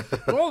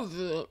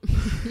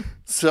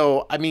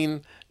 So, I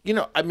mean,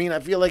 I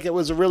feel like it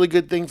was a really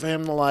good thing for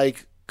him to,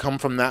 like, come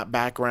from that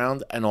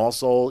background, and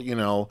also, you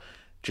know,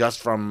 just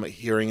from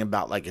hearing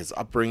about, like, his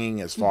upbringing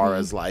as far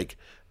as, like,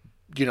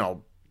 you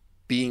know,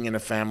 being in a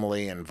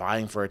family and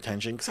vying for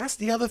attention. Because that's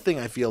the other thing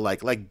I feel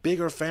like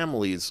bigger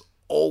families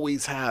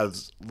always have,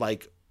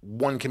 like,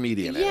 one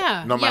comedian in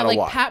it, no matter like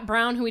what. Pat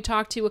Brown, who we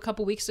talked to a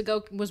couple weeks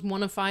ago, was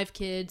one of 5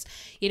 kids,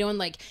 you know,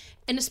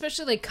 and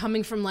especially like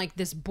coming from like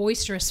this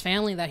boisterous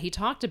family that he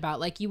talked about,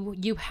 like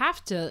you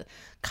have to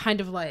kind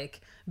of like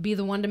be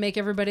the one to make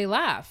everybody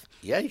laugh.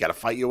 Yeah, you got to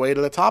fight your way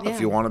to the top if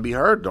you want to be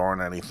heard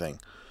during anything.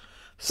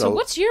 So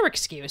what's your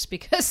excuse?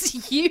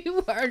 Because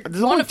you are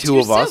There's one only of 2 2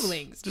 of us.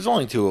 siblings. There's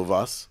only 2 of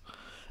us,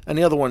 and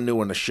the other one knew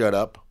when to shut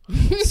up,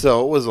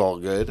 so it was all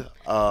good.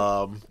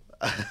 I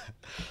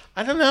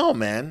don't know,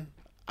 man.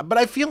 But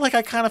I feel like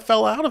I kind of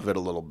fell out of it a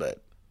little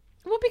bit.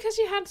 Well, because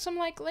you had some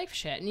like life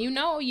shit, and you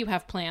know you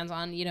have plans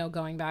on, you know,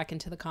 going back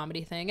into the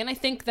comedy thing. And I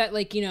think that,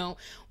 like, you know,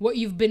 what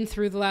you've been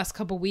through the last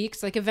couple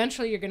weeks, like,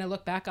 eventually you're going to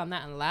look back on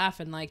that and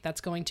laugh, and like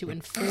that's going to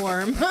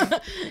inform.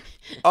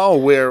 Oh,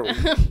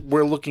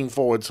 we're looking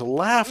forward to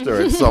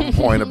laughter at some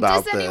point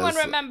about Does anyone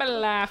this. remember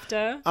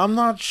laughter? I'm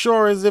not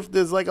sure as if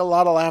there's like a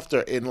lot of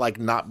laughter in like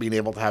not being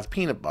able to have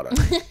peanut butter.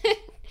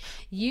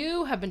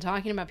 You have been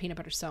talking about peanut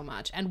butter so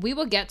much, and we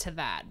will get to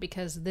that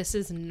because this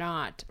is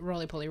not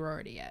Roly Poly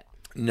Rory yet.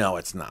 No,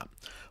 it's not.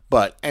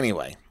 But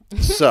anyway,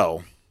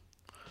 so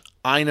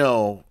I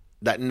know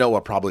that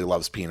Noah probably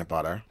loves peanut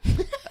butter.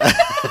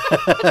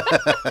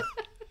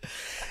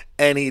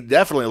 And he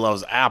definitely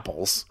loves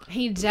apples.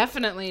 He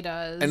definitely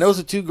does. And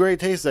those are 2 great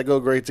tastes that go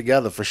great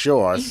together for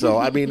sure. So,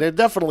 I mean, there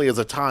definitely is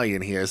a tie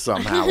in here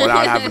somehow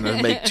without having to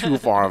make too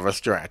far of a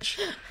stretch.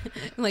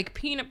 Like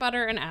peanut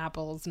butter and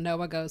apples,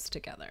 Noah goes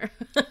together.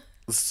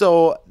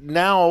 So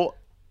now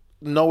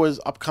Noah's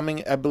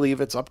upcoming, I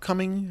believe it's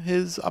upcoming,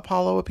 his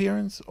Apollo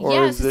appearance? Or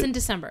Yes, is it's it? in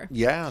December.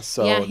 Yeah,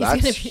 so Yeah, he's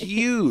that's gonna be-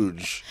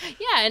 huge.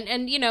 Yeah,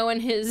 and you know,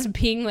 and his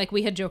being like,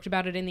 we had joked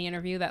about it in the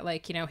interview that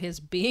like, you know, his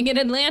being in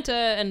Atlanta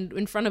and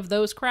in front of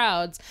those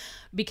crowds,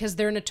 because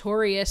they're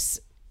notorious,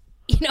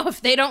 you know,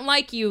 if they don't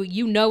like you,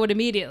 you know it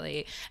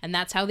immediately. And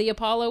that's how the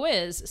Apollo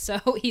is. So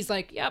he's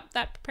like, yep,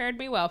 that prepared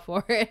me well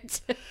for it.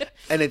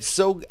 And it's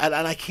so, and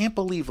I can't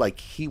believe, like,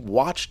 he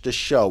watched the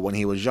show when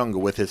he was younger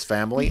with his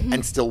family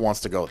and still wants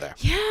to go there.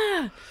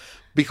 Yeah.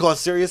 Because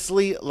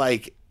seriously,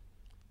 like,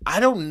 I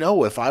don't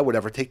know if I would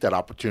ever take that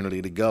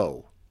opportunity to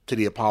go to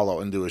the Apollo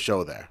and do a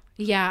show there.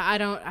 Yeah, I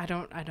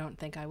don't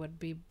think I would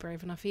be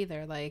brave enough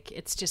either. Like,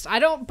 it's just,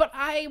 but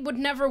I would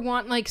never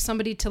want like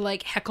somebody to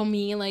like heckle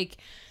me, like,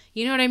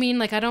 you know what I mean?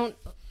 Like, I don't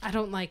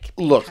like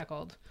being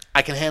heckled.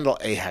 I can handle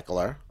a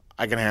heckler.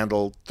 I can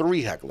handle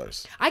 3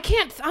 hecklers. I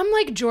can't. I'm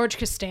like George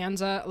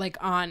Costanza, like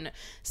on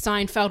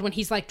Seinfeld, when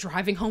he's like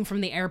driving home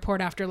from the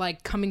airport after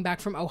like coming back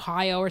from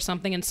Ohio or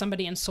something, and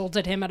somebody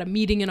insulted him at a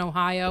meeting in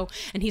Ohio,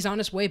 and he's on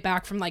his way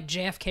back from like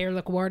JFK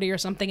or LaGuardia or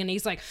something, and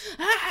he's like,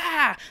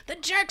 the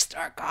jerks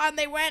are gone.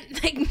 They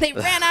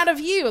ran out of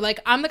you. Like,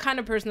 I'm the kind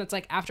of person that's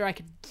like, after I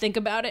could think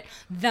about it,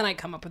 then I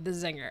come up with the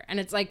zinger, and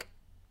it's like,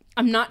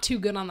 I'm not too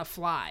good on the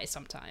fly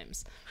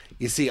sometimes.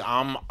 You see,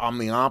 I'm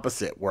the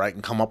opposite, where I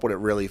can come up with it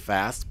really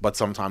fast, but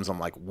sometimes I'm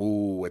like,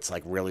 woo, it's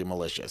like really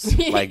malicious.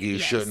 Like, you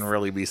Yes. shouldn't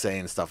really be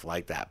saying stuff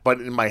like that.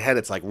 But in my head,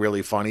 it's like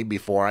really funny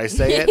before I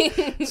say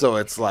it. So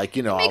it's like,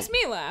 you know, Makes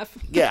me laugh.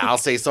 yeah, I'll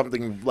say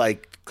something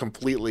like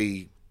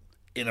completely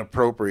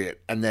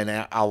inappropriate, and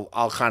then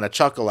I'll kind of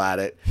chuckle at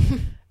it,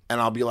 and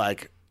I'll be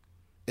like,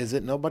 is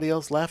it nobody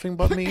else laughing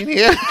but me in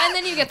here? And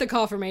then you get the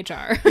call from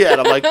HR. Yeah,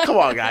 and I'm like, come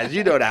on, guys,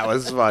 you know that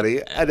was funny.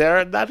 And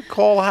that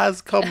call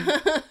has come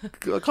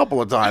a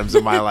couple of times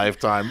in my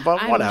lifetime,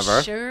 but whatever.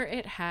 I'm sure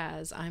it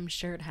has.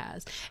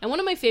 And one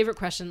of my favorite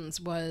questions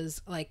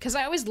was like, because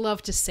I always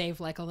love to save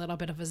like a little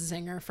bit of a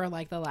zinger for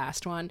like the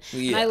last one.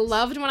 And I Yes.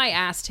 loved when I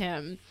asked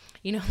him,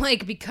 you know,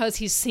 like, because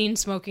he's seen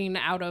smoking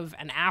out of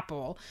an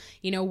apple,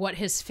 you know, what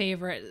his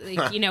favorite,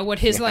 like, you know, what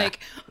his like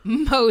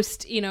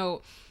most, you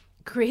know,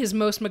 his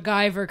most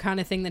MacGyver kind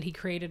of thing that he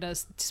created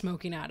us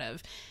smoking out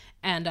of.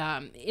 And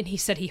he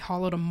said he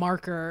hollowed a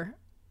marker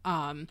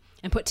and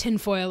put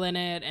tinfoil in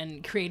it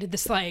and created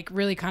this like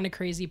really kind of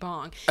crazy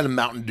bong. And a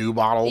Mountain Dew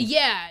bottle.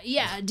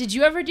 Yeah. Did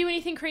you ever do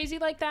anything crazy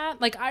like that?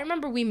 Like, I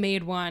remember we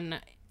made one,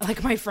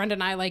 like my friend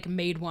and I like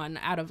made one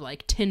out of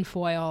like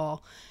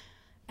tinfoil.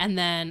 And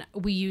then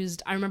we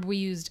used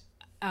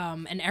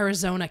an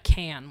Arizona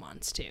can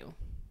once too.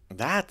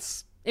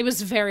 It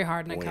was very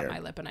hard and I cut Weird. my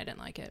lip and I didn't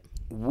like it.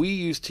 We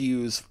used to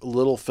use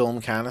little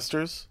film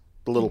canisters,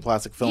 the little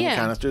plastic film Yeah.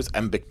 canisters,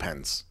 and Bic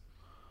pens.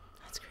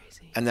 That's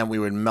crazy. And then we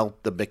would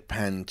melt the Bic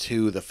pen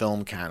to the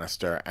film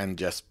canister and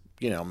just,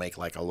 you know, make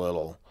like a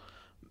little,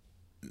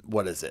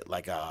 what is it?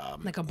 Like a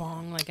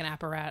bong, like an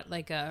apparat,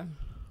 like a...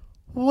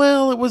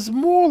 Well, it was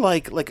more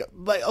like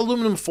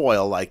aluminum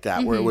foil like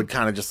that, where it would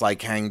kind of just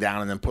like hang down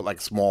and then put like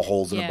small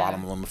holes in the Yeah. bottom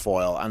of aluminum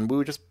foil, and we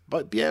would just,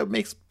 but yeah,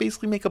 it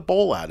basically make a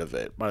bowl out of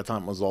it by the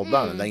time it was all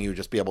done, and then you would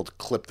just be able to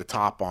clip the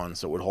top on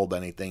so it would hold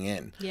anything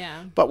in.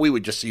 Yeah. But we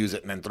would just use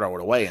it and then throw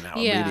it away, and that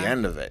would Yeah. be the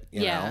end of it,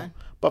 you Yeah. know.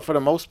 But for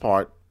the most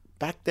part,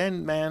 back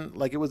then, man,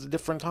 like it was a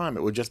different time.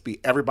 It would just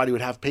be everybody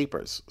would have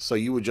papers, so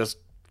you would just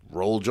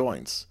roll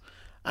joints.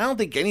 I don't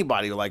think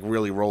anybody like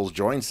really rolls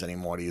joints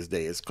anymore these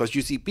days, because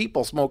you see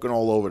people smoking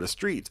all over the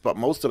streets, but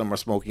most of them are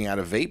smoking out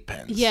of vape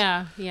pens.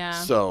 Yeah.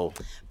 So,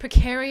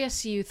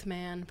 Precarious youth,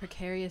 man.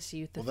 Precarious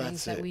youth. The Well,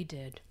 things that's that it. we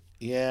did.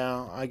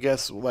 yeah, I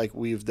guess like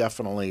we've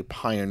definitely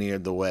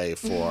pioneered the way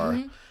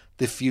for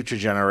the future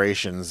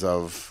generations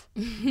of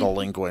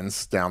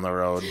delinquents down the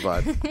road,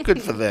 but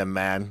good for them,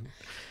 man.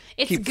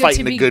 It's Keep good fighting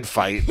to the be, good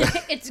fight.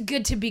 It's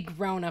good to be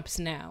grown-ups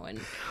now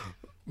and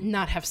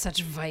not have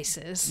such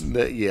vices.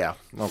 Yeah,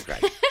 okay.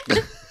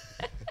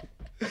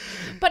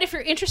 But if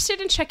you're interested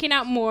in checking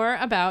out more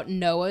about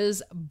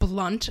Noah's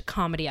Blunt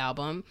comedy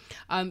album,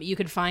 you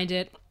can find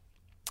it.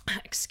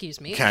 Excuse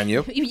me. Can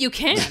you? You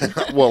can.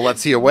 Well,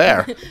 let's hear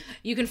where.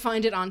 You can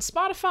find it on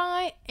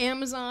Spotify,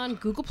 Amazon,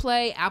 Google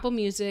Play, Apple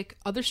Music,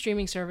 other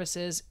streaming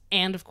services,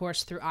 and of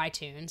course through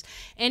iTunes.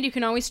 And you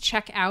can always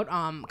check out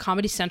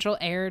Comedy Central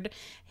aired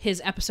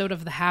his episode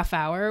of The Half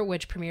Hour,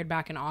 which premiered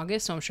back in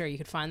August, so I'm sure you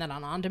could find that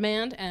on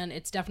demand, and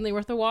it's definitely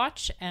worth a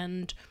watch,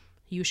 and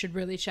you should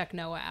really check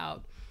Noah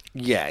out.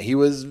 Yeah, he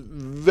was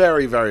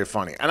very, very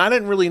funny. And I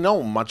didn't really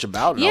know much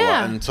about Noah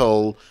Yeah.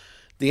 until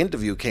the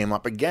interview came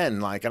up again.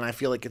 Like, and I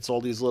feel like it's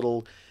all these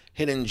little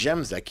hidden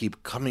gems that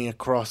keep coming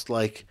across,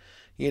 like,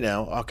 you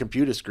know, our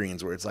computer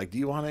screens where it's like, do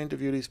you want to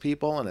interview these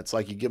people? And it's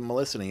like, you give them a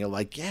listen and you're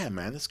like, yeah,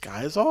 man, this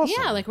guy is awesome.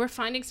 Yeah, like we're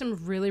finding some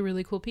really,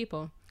 really cool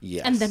people.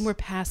 Yes. And then we're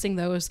passing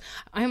those,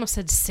 I almost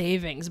said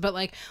savings, but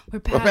like we're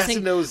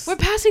passing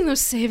passing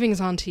those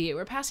savings on to you.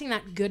 We're passing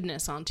that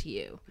goodness on to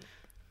you.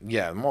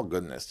 Yeah, more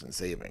goodness than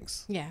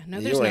savings. Yeah, no,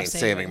 there's You no ain't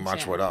saving savings,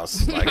 much yeah. with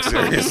us. Like,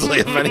 seriously,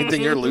 if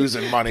anything, you're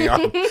losing money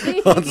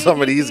on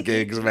some of these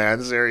gigs,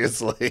 man.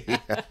 Seriously.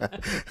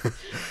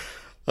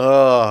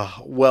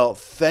 Well,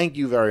 thank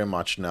you very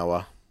much,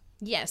 Noah.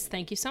 Yes,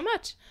 thank you so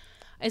much.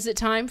 Is it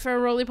time for a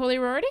roly-poly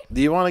rority?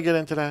 Do you want to get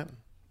into that?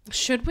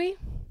 Should we?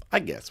 I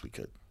guess we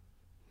could.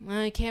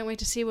 I can't wait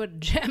to see what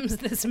gems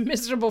this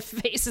miserable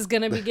face is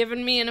going to be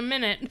giving me in a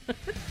minute.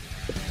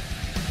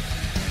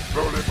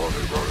 Roly-poly,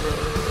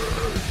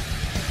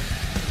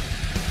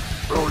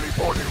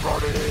 Roly-poly.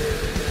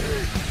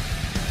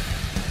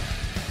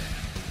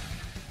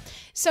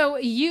 So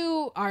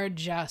you are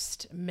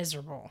just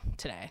miserable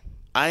today.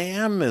 I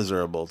am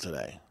miserable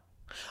today.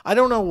 I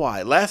don't know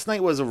why. Last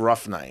night was a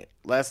rough night.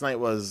 Last night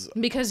was...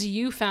 Because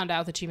you found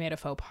out that you made a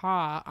faux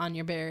pas on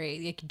your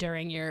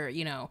during your,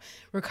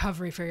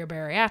 recovery for your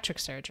bariatric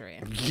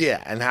surgery.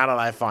 Yeah, and how did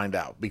I find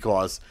out?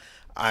 Because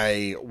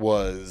I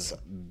was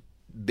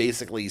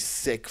basically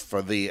sick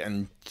for the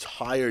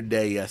entire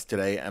day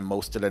yesterday and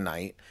most of the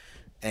night.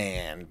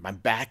 And my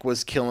back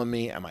was killing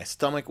me and my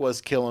stomach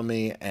was killing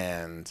me.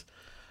 And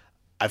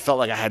I felt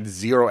like I had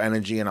zero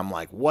energy. And I'm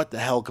like, what the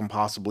hell can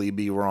possibly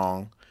be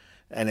wrong?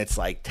 And it's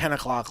like 10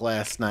 o'clock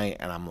last night,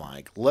 and I'm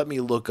like, let me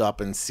look up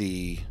and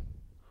see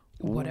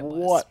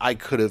what I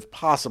could have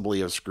possibly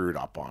have screwed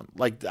up on.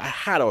 Like, I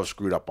had to have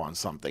screwed up on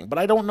something, but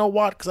I don't know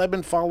what, because I've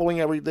been following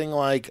everything,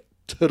 like,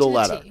 to the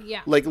letter. T,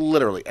 yeah. Like,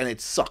 literally, and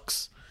it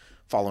sucks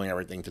following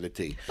everything to the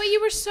T. But you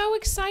were so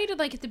excited,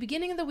 like, at the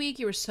beginning of the week,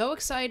 you were so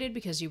excited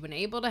because you've been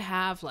able to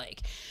have,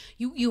 like,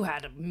 you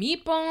had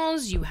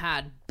meatballs, you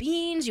had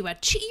beans, you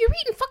had cheese. You're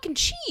eating fucking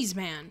cheese,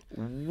 man.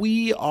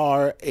 We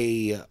are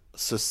a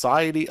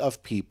society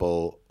of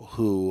people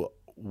who,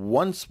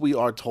 once we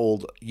are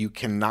told you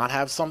cannot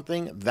have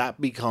something, that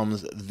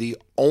becomes the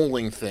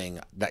only thing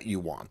that you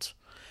want.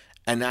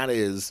 And that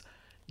is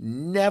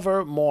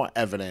never more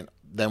evident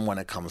than when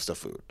it comes to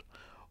food.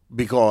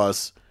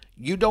 Because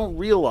you don't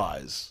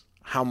realize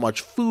how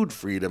much food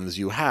freedoms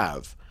you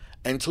have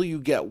until you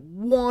get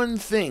one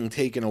thing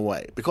taken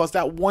away. Because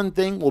that one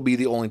thing will be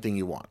the only thing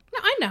you want. No,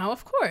 I know,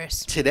 of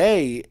course.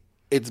 Today,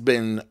 it's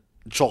been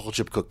chocolate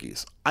chip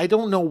cookies. I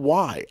don't know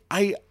why.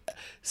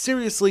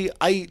 Seriously,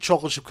 I eat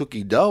chocolate chip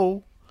cookie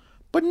dough,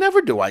 but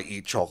never do I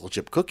eat chocolate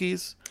chip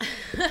cookies.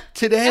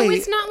 Today, And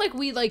it's not like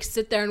we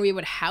sit there and we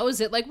would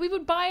house it. Like, we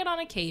would buy it on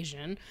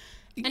occasion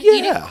and Yeah.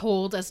 eat it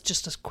cold as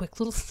just a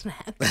quick little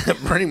snack.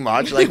 pretty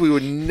much, like we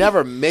would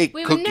never make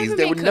We cookies. never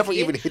They make would never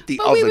cookies, even hit the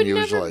but oven we would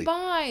usually. never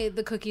buy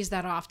the cookies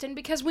that often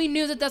because we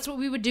knew that that's what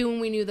we would do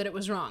and we knew that it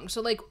was wrong. So,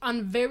 like,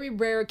 on very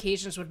rare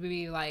occasions would we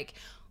be like,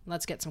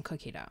 let's get some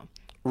cookie dough.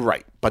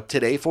 Right. But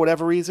today, for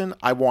whatever reason,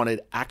 I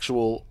wanted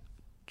actual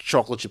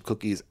chocolate chip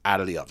cookies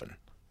out of the oven.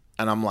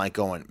 And I'm like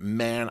going,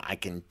 man, I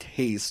can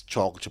taste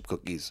chocolate chip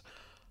cookies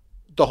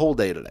the whole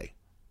day today.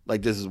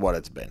 Like, this is what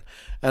it's been.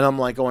 And I'm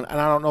like going, and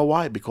I don't know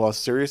why, because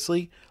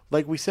seriously,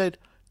 like we said,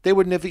 they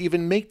would never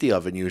even make the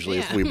oven usually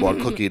if we bought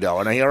cookie dough.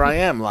 And here I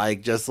am,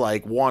 like, just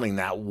like wanting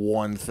that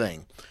one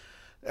thing.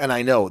 And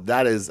I know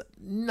that is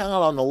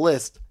not on the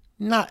list,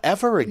 not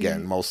ever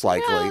again, most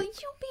likely. Well,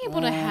 you'll be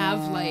able to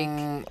have,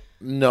 like...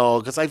 No,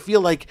 because I feel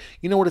like,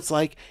 you know what it's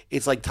like?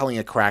 It's like telling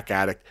a crack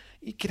addict,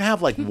 you can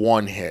have like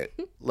one hit.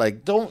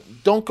 Like, don't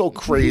go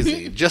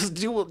crazy. Just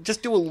do a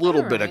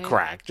little bit of Alright.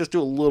 crack. Just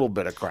do a little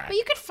bit of crack. But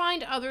you could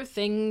find other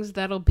things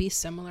that'll be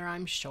similar,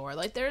 I'm sure.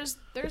 Like, there's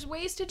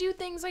ways to do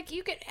things. Like,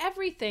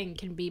 everything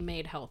can be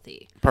made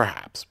healthy.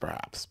 Perhaps.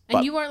 And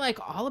But you are, like,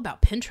 all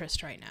about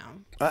Pinterest right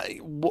now.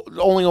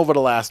 only over the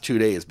last 2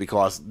 days,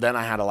 because then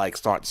I had to like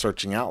start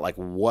searching out like,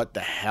 what the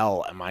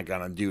hell am I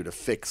gonna do to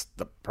fix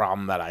the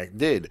problem that I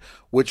did,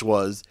 which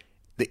was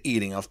the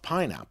eating of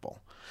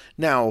pineapple.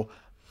 Now,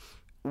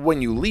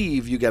 when you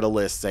leave, you get a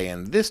list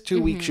saying this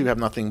 2 weeks you have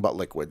nothing but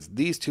liquids.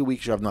 These 2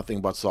 weeks you have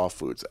nothing but soft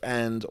foods.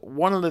 And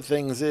one of the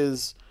things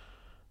is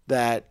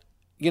that,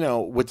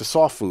 with the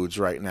soft foods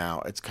right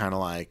now, it's kind of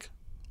like,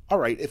 all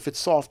right, if it's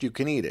soft, you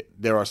can eat it.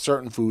 There are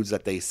certain foods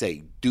that they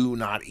say, do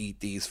not eat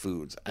these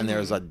foods. And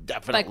there's a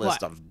definite Like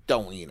list what? of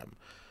don't eat them.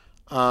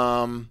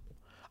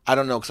 I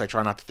don't know, because I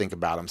try not to think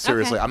about them.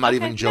 Seriously, Okay, I'm not okay.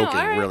 even No, joking.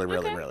 all right,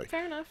 Really.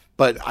 Fair enough.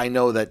 But I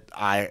know that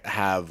I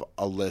have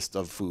a list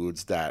of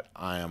foods that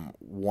I am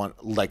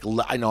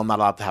I know I'm not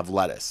allowed to have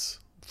lettuce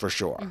for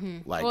sure.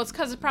 Like, Well, it's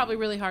because it's probably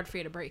really hard for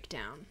you to break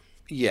down.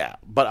 yeah,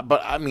 but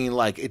I mean,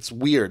 like, it's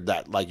weird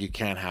that like you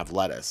can't have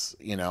lettuce.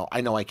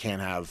 I know I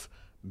can't have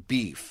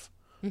beef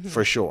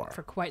for sure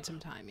For quite some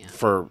time, yeah.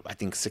 for I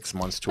think 6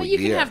 months to But a you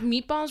year, can have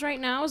meatballs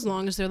right now as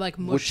long as they're, like,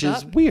 mushed which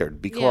is up.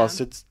 weird because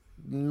Yeah. it's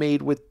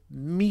made with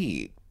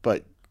meat.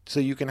 But so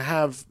you can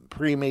have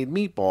pre-made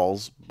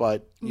meatballs,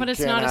 but But it's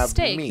can't not a have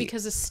steak meat.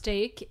 because a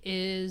steak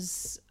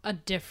is a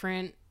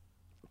different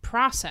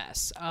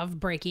process of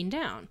breaking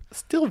down.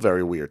 Still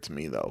very weird to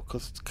me, though,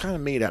 because it's kind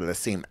of made out of the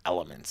same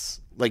elements.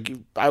 Like,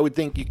 I would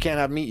think you can't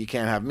have meat, you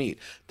can't have meat.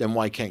 Then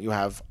why can't you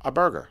have a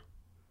burger?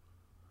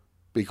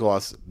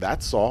 Because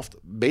that's soft.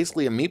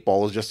 Basically, a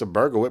meatball is just a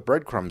burger with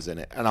breadcrumbs in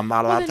it. And I'm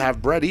not allowed to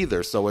have bread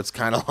either. So it's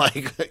kind of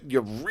like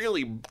you're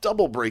really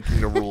double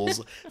breaking the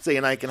rules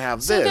saying I can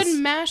have So this.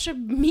 then mash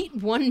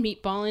one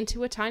meatball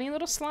into a tiny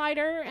little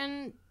slider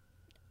and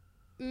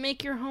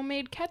make your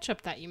homemade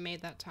ketchup that you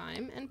made that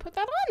time and put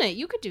that on it.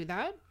 You could do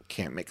that.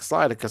 Can't make a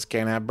slider because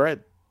can't have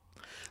bread.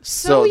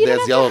 So you there's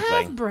don't the have other to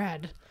have thing.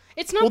 bread.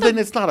 It's not Well, the then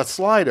it's not a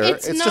slider.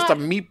 It's It's just a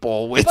not-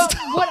 meatball with But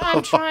stuff what I'm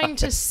on trying it.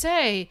 to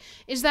say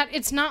is that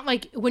it's not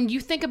like when you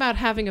think about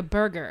having a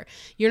burger,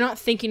 you're not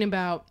thinking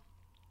about,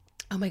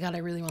 oh my God, I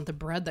really want the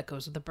bread that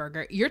goes with the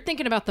burger. You're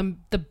thinking about the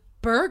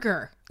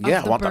burger. Of Yeah,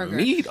 I the want the burger.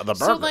 meat of the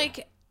So burger.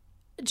 like,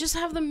 just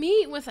have the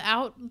meat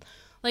without,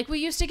 like we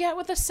used to get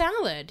with a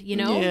salad. You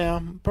know? Yeah,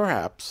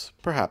 perhaps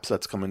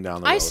that's coming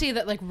down the road. I see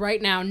that like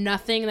right now,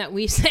 nothing that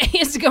we say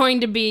is going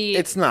to be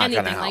It's not gonna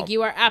anything. help. Like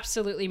you are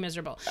absolutely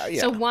miserable.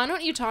 yeah. So why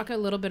don't you talk a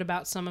little bit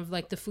about some of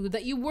like the food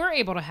that you were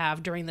able to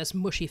have during this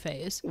mushy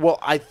phase? Well,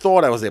 I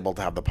thought I was able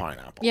to have the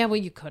pineapple. Yeah, well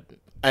you couldn't.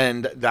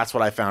 And that's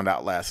what I found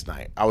out last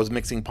night. I was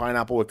mixing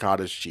pineapple with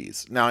cottage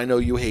cheese. Now, I know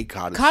you hate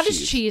cottage cheese.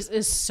 Cottage cheese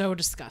is so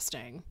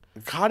disgusting.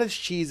 Cottage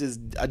cheese is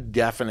a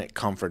definite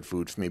comfort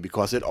food for me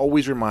because it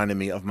always reminded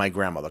me of my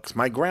grandmother. Because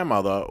my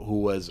grandmother, who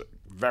was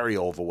very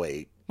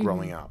overweight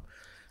growing up,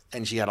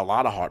 and she had a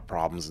lot of heart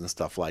problems and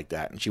stuff like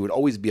that, and she would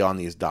always be on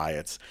these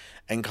diets.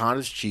 And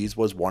cottage cheese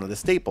was one of the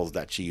staples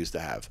that she used to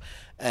have.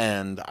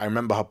 And I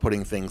remember her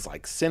putting things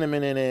like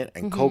cinnamon in it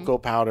and cocoa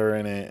powder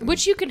in it. And,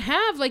 Which you can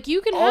have. Like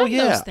you can oh have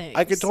yeah, those things.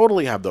 I could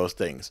totally have those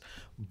things.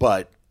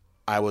 But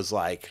I was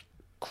like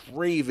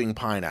craving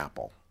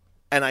pineapple.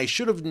 And I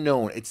should have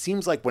known. It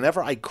seems like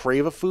whenever I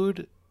crave a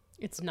food,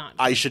 It's not.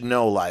 I should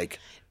know, like,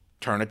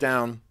 turn it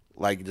down.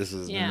 Like, this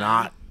is Yeah.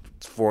 not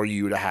for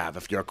you to have.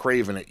 If you're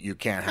craving it, you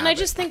can't have And I it.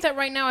 just think that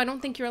right now, I don't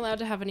think you're allowed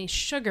to have any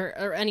sugar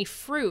or any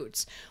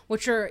fruits,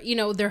 which are, you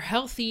know, they're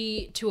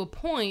healthy to a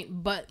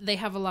point, but they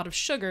have a lot of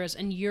sugars,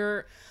 and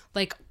you're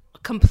like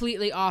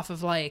completely off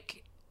of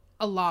like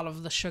a lot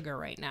of the sugar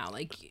right now.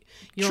 Like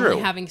you're True.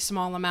 only having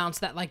small amounts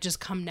that like just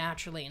come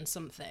naturally in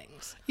some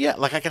things. Yeah,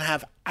 like I can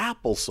have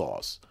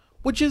applesauce,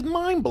 which is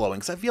mind-blowing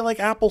because I feel like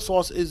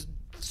applesauce is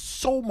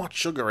so much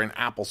sugar in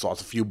applesauce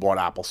if you bought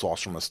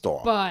applesauce from a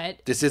store.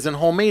 But this isn't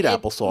homemade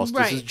applesauce.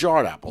 right. This is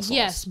jarred applesauce.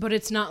 yes, but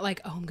it's not like,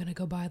 oh, I'm going to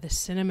go buy the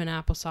cinnamon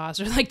applesauce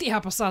or like the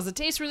applesauce that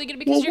tastes really good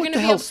because Well, you're what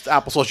going the to be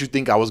hell applesauce you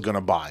think I was going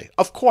to buy?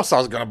 Of course I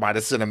was going to buy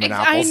the cinnamon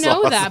applesauce. I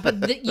know that,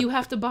 but you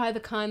have to buy the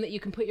kind that you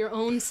can put your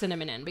own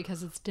cinnamon in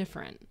because it's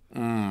different.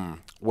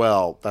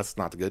 Well, that's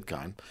not the good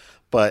kind.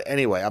 But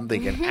anyway, I'm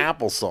thinking Mm-hmm.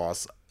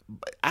 applesauce.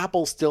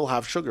 Apples still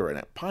have sugar in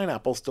it.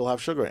 Pineapples still have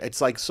sugar in it.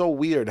 It's like so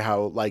weird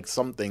how like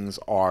some things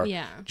are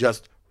Yeah.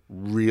 just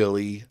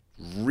really,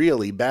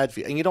 really bad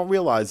for you. And you don't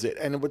realize it.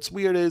 And what's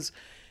weird is,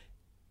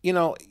 you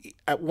know,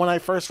 when I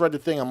first read the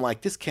thing, I'm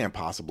like, this can't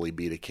possibly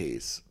be the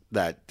case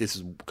that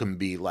can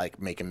be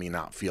like making me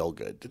not feel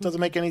good. It doesn't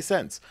make any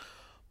sense.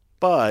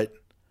 But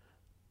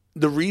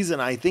the reason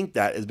I think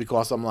that is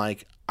because I'm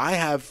like, I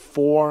have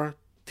 4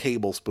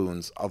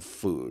 tablespoons of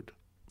food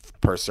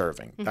per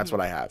serving. That's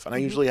what I have. And I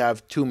usually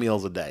have 2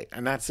 meals a day,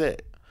 and that's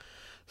it.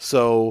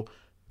 So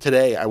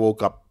today I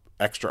woke up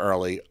extra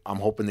early. I'm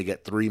hoping to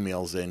get 3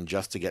 meals in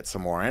just to get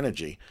some more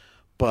energy.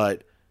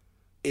 But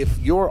if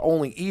you're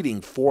only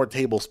eating 4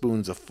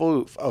 tablespoons of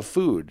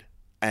food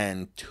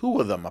and 2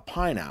 of them a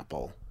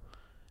pineapple,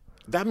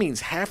 that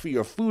means half of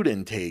your food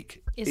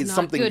intake Is is not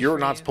something good you're for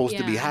not you. supposed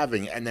to be Yeah.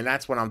 having. And then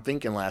that's what I'm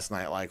thinking last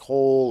night, like,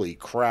 holy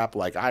crap,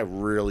 like I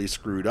really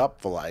screwed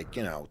up for like,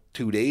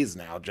 2 days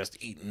now just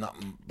eating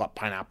nothing but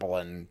pineapple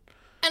and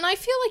And I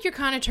feel like you're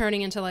kind of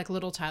turning into like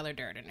little Tyler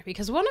Durden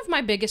because one of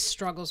my biggest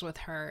struggles with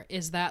her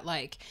is that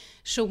like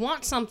she'll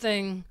want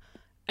something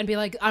and be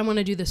like, I want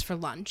to do this for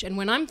lunch. And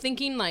when I'm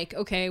thinking like,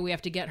 okay, we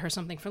have to get her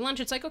something for lunch,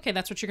 it's like, okay,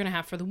 that's what you're going to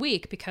have for the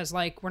week because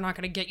like we're not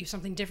going to get you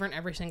something different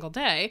every single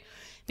day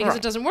because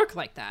it doesn't work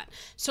like that.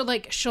 So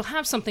like she'll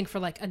have something for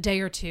like a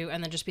day or two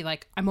and then just be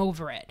like, I'm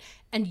over it.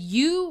 And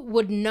you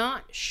would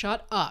not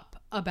shut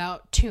up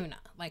about tuna.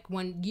 Like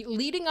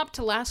leading up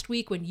to last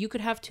week when you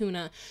could have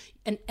tuna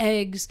and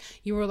eggs,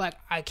 you were like,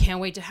 I can't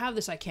wait to have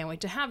this. I can't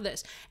wait to have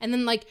this. And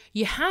then like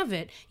you had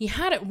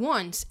it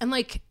once and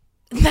like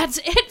that's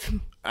it.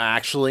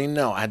 actually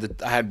no. I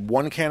had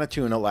 1 can of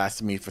tuna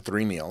lasted me for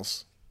 3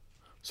 meals.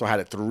 So I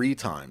had it 3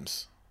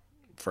 times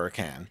for a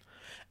can.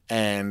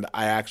 And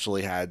I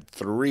actually had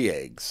 3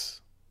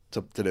 eggs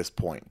to this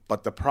point.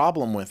 But the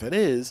problem with it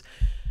is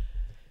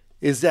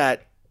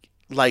that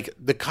like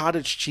the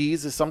cottage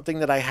cheese is something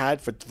that I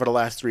had for the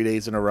last 3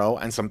 days in a row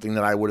and something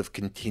that I would have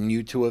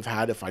continued to have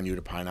had if I knew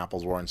the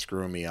pineapples weren't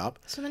screwing me up.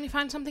 So then you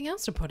find something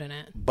else to put in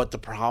it. But the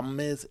problem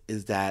is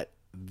that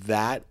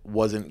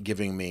wasn't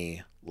giving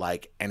me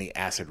like any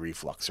acid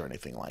reflux or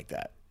anything like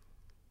that.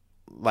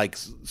 Like,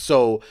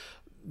 so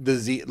the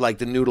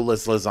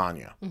noodleless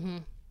lasagna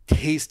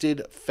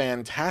tasted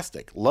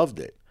fantastic. Loved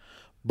it.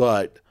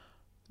 But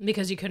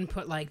Because you couldn't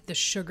put like the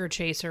sugar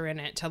chaser in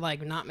it to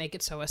like not make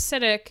it so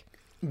acidic.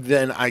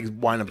 then I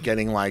wind up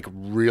getting like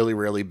really,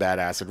 really bad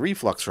acid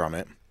reflux from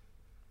it.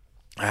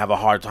 I have a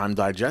hard time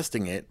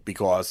digesting it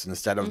because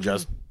instead of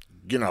just,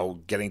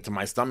 getting to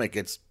my stomach,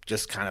 it's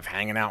just kind of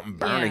hanging out and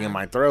burning Yeah. in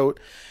my throat.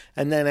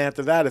 And then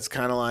after that, it's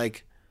kind of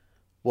like,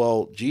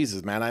 well,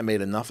 Jesus, man, I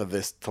made enough of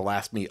this to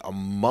last me a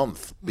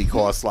month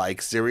because,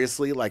 like,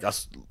 seriously, like,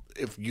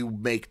 if you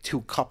make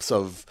 2 cups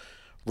of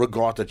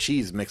ricotta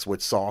cheese mixed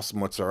with sauce,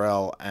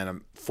 mozzarella,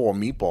 and 4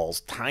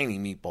 meatballs, tiny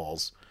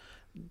meatballs,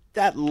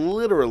 that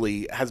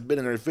literally has been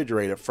in the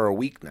refrigerator for a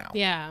week now.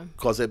 Yeah.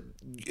 Because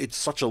it's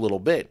such a little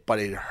bit, but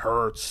it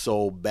hurts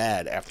so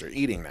bad after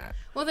eating that.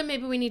 Well, then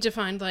maybe we need to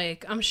find,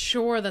 like, I'm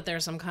sure that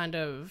there's some kind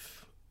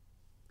of,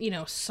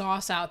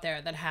 sauce out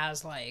there that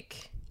has,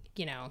 like,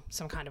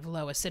 some kind of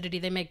low acidity.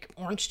 They make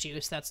orange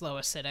juice that's low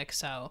acidic,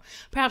 so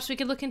perhaps we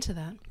could look into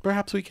that.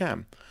 Perhaps we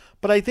can.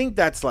 But I think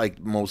that's, like,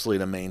 mostly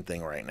the main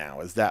thing right now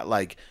is that,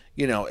 like,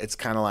 it's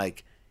kind of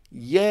like,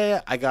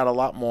 yeah, I got a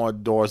lot more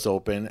doors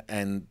open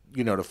and,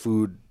 the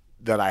food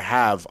that I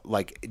have,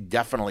 like, it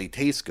definitely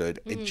tastes good.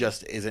 It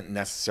just isn't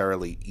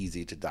necessarily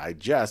easy to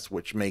digest,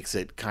 which makes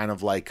it kind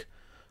of like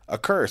a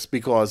curse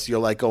because you're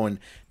like going,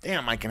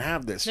 damn, I can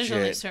have this There's shit.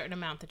 only a certain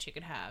amount that you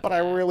could have. But I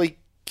really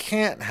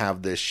can't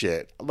have this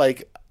shit.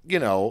 Like,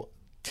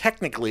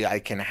 technically I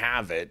can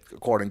have it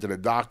according to the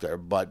doctor,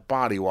 but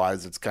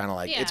body-wise it's kind of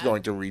like it's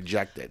going to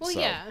reject it. Well, so.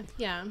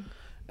 yeah.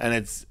 And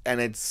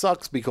it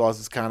sucks because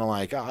it's kind of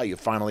like, you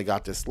finally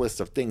got this list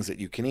of things that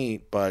you can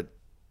eat, but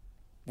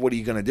what are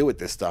you going to do with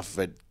this stuff if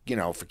it,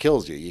 if it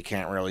kills you? You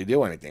can't really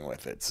do anything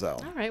with it, so.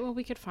 All right, well,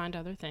 we could find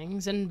other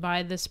things, and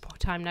by this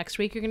time next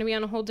week, you're going to be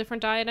on a whole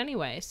different diet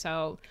anyway,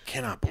 so.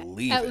 Cannot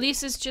believe At it.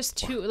 least it's just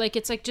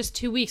just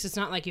 2 weeks. It's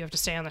not like you have to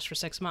stay on this for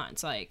 6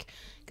 months,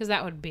 because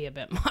that would be a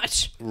bit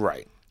much.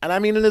 Right. And I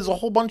mean, and there's a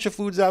whole bunch of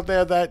foods out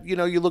there that,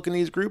 you look in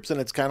these groups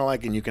and it's kind of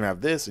like, and you can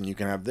have this and you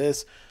can have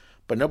this.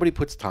 But nobody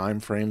puts time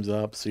frames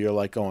up, so you're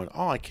like going,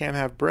 I can't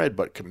have bread,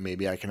 but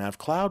maybe I can have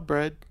cloud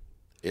bread.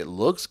 It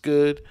looks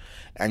good,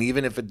 and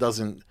even if it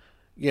doesn't,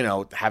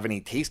 have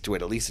any taste to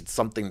it, at least it's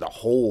something that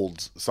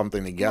holds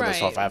something together. Right.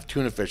 So if I have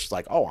tuna fish, it's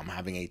like, I'm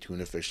having a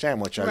tuna fish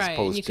sandwich as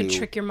opposed you to... can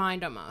trick your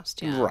mind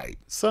almost, yeah. Right.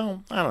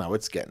 So, I don't know,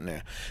 it's getting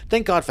there.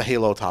 Thank God for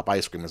Halo Top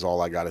ice cream is all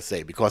I gotta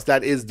say, because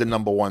that is the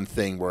number one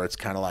thing where it's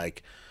kind of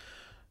like,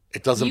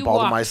 it doesn't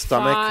bother my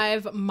stomach.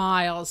 5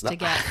 miles to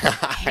get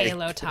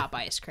Halo Top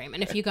ice cream.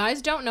 And if you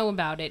guys don't know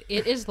about it,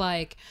 it is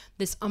like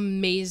this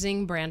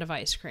amazing brand of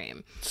ice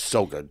cream.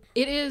 So good.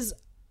 It is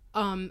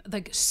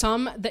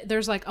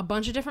there's like a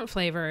bunch of different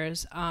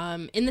flavors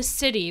in the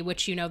city,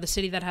 which the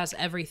city that has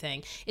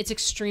everything. It's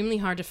extremely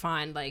hard to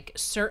find. Like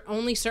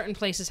only certain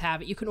places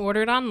have it. You can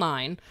order it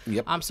online.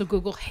 Yep. So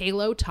Google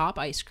Halo Top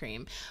ice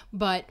cream,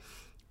 but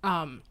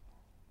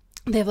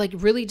they have like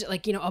really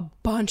like a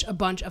bunch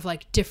of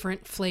like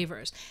different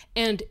flavors,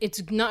 and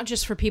it's not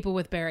just for people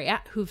with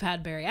who've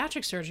had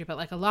bariatric surgery, but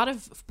like a lot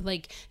of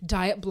like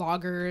diet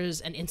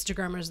bloggers and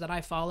Instagrammers that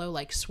I follow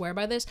like swear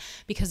by this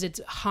because it's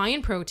high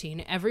in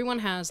protein. Everyone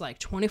has like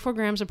 24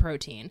 grams of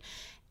protein,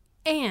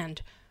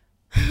 and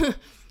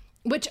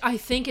which I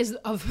think is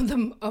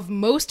of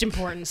most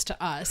importance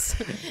to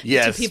us,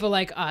 yes, to people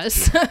like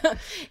us,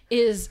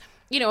 is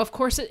of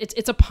course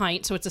it's a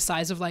pint, so it's the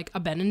size of like a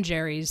Ben &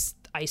 Jerry's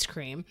ice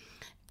cream,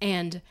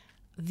 and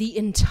the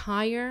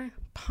entire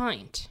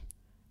pint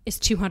is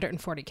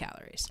 240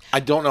 calories. I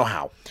don't know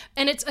how.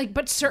 And it's like,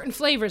 but certain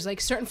flavors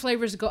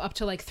go up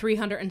to like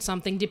 300 and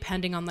something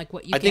depending on like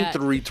what you get. I think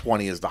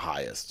 320 is the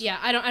highest. Yeah,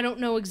 I don't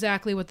know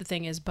exactly what the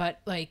thing is, but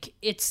like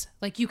it's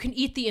like you can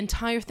eat the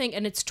entire thing,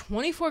 and it's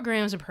 24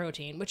 grams of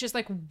protein, which is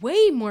like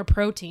way more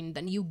protein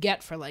than you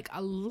get for like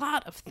a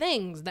lot of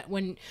things that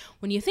when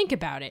you think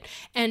about it.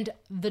 And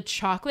the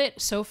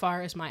chocolate so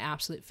far is my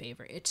absolute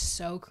favorite. It's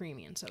so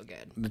creamy and so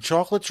good. The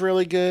chocolate's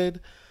really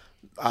good.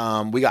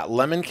 We got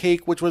lemon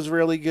cake, which was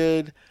really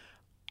good.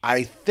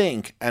 I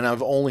think, and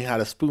I've only had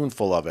a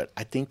spoonful of it,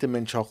 I think the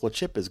mint chocolate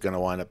chip is going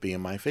to wind up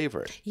being my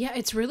favorite. Yeah,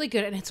 it's really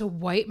good, and it's a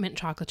white mint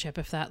chocolate chip,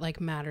 if that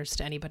like matters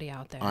to anybody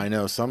out there. I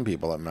know some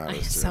people it matters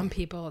to. Some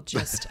people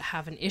just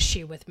have an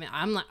issue with mint.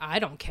 I'm like, I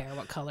don't care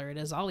what color it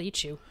is. I'll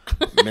eat you.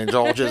 Mint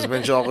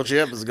chocolate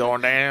chip is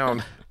going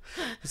down.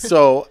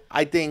 So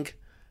I think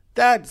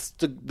that's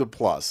the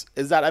plus.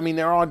 Is that, I mean,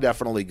 there are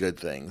definitely good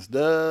things.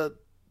 The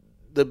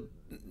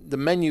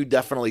menu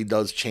definitely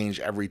does change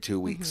every 2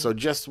 weeks. So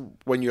just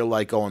when you're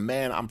like going,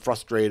 man, I'm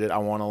frustrated, I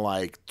want to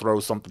like throw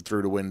something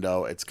through the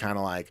window, it's kind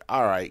of like,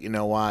 all right, you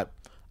know what?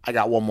 I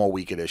got one more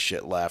week of this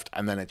shit left,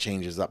 and then it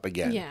changes up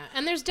again. Yeah,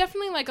 and there's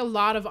definitely like a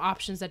lot of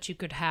options that you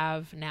could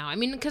have now. I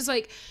mean, because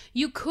like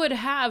you could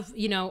have,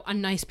 a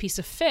nice piece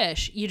of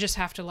fish. You just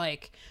have to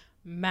like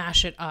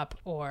mash it up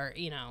or,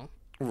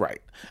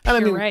 Right.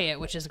 And puree it,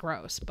 which is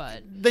gross,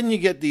 but then you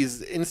get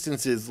these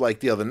instances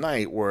like the other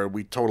night where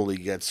we totally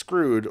get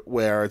screwed,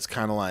 where it's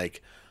kind of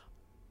like,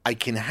 I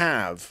can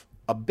have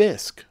a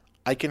bisque.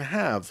 I can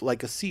have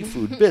like a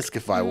seafood bisque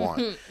if I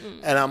want.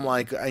 And I'm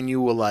like, and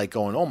you were like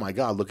going, oh my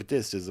God, look at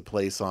this. There's a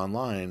place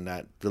online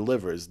that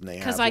delivers, and they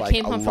have like I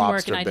came a home from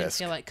work and I bisque.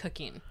 didn't feel like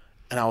cooking.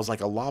 And I was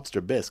like, a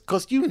lobster bisque.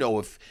 Because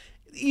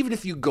even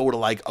if you go to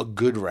like a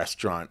good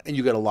restaurant and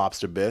you get a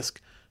lobster bisque,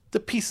 the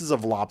pieces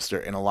of lobster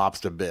in a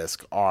lobster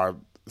bisque are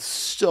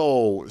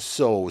so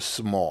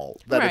small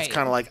that it's Right.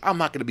 kind of like, I'm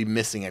not going to be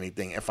missing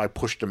anything if I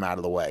push them out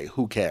of the way.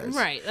 Who cares?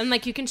 Right. And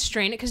like you can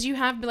strain it because you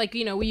have like,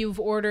 you've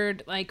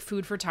ordered like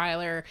food for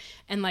Tyler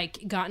and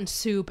like gotten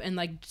soup and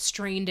like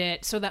strained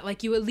it so that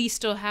like you at least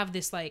still have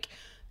this like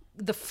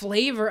the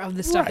flavor of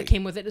the stuff Right. that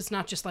came with it. It's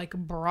not just like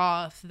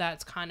broth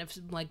that's kind of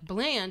like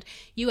bland.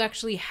 You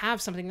actually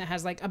have something that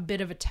has like a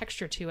bit of a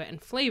texture to it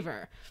and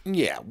flavor.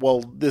 Yeah,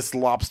 well, this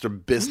lobster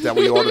bisque that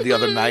we ordered the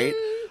other night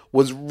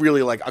was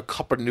really like a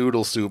cup of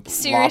noodle soup,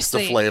 Seriously. lobster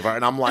flavor.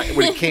 And I'm like,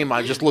 when it came,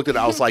 I just looked at it,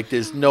 I was like,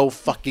 there's no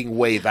fucking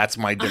way that's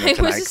my dinner I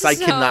tonight. was Because I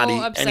so cannot eat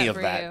upset any of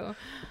for that. you.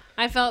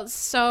 I felt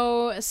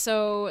so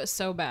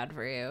bad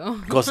for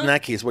you. Because in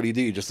that case, what do?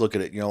 You just look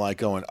at it and you're like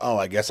going, oh,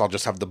 I guess I'll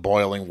just have the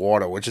boiling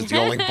water, which is the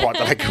only part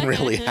that I can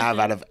really have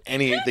out of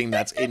anything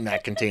that's in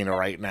that container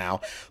right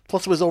now.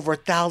 Plus, it was over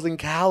 1,000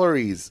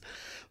 calories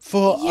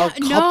for a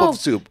cup of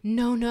soup.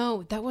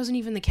 No, that wasn't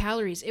even the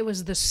calories. It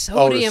was the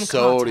sodium. Oh, the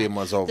sodium content.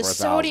 was over The 1,000.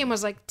 sodium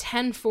was like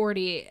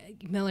 1040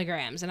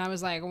 milligrams, and I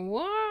was like,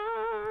 what?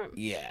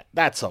 Yeah,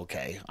 that's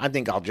okay. I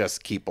think I'll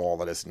just keep all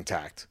of this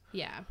intact.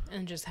 Yeah,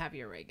 and just have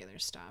your regular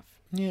stuff.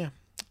 Yeah.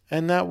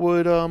 And that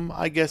would,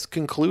 I guess,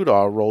 conclude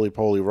our Roly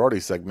Poly Rorty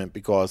segment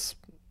because,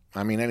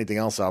 I mean, anything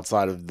else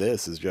outside of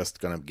this is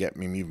just going to get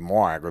me even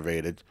more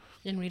aggravated.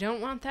 And we don't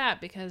want that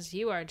because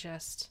you are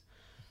just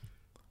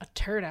a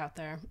turd out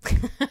there.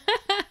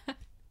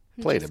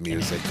 Play the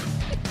music.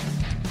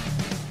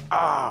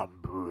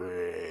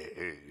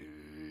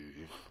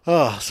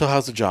 So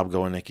how's the job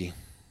going, Nikki?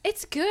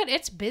 It's good.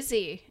 It's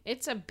busy.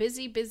 It's a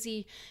busy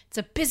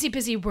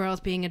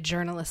world being a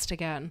journalist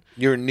again.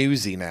 You're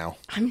newsy now.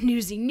 I'm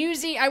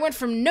newsy. I went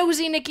from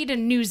nosy Nikki to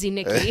newsy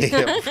Nikki.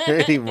 Yeah,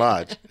 pretty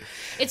much.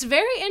 It's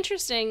very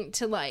interesting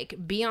to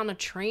like be on a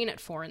train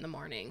at 4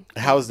 a.m.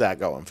 How's that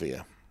going for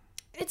you?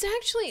 It's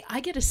actually, I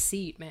get a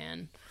seat,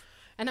 man.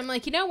 And I'm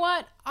like, you know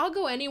what? I'll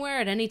go anywhere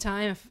at any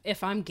time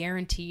if I'm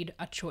guaranteed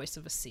a choice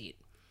of a seat.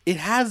 It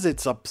has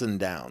its ups and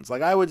downs.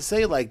 Like, I would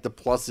say, like, the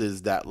plus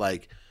is that,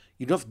 like,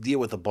 you don't have to deal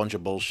with a bunch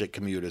of bullshit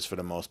commuters for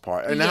the most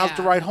part. And the house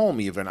to Yeah. ride home,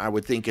 even, I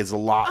would think, is a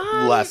lot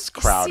less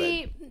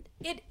crowded.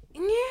 See,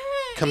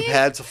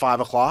 Compared to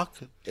 5 o'clock,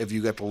 if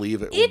you get to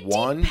leave at It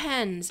 1.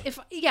 depends. If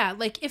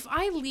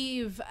I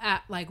leave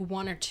at like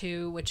 1 or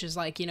 2, which is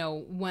like,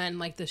 when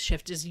like the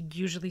shift is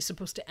usually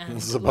supposed to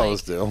end.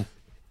 Supposed to.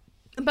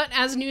 But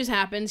as news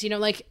happens,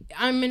 like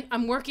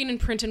I'm working in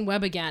print and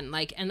web again,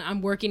 like, and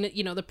I'm working at,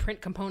 the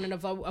print component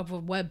of a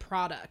web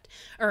product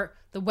or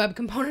the web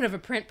component of a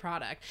print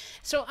product.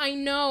 So I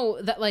know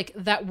that like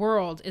that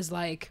world is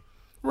like,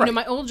 Right.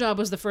 my old job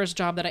was the first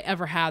job that I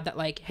ever had that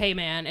like, hey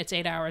man, it's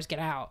 8 hours, get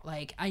out.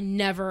 Like I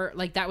never,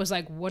 like that was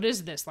like, what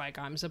is this? Like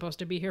I'm supposed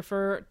to be here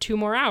for 2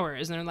 more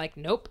hours. And they're like,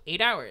 nope, 8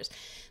 hours.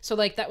 So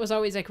like that was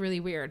always like really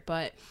weird.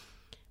 But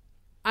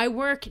I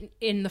work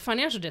in the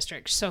financial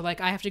district, so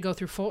like I have to go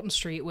through Fulton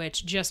Street,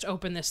 which just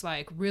opened this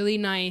like really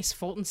nice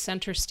Fulton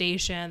Center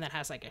station that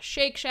has like a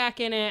Shake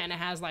Shack in it, and it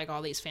has like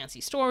all these fancy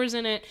stores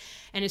in it,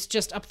 and it's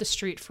just up the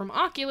street from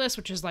Oculus,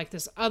 which is like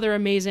this other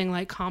amazing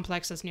like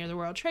complex that's near the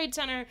World Trade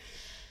Center.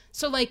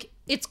 So like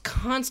it's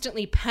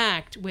constantly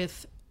packed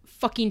with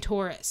fucking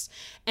tourists,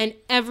 and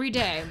every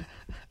day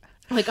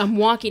like I'm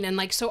walking and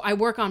like, so I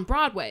work on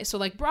Broadway, so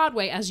like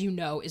Broadway, as you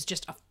know, is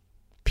just a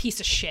piece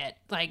of shit,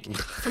 like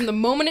from the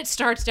moment it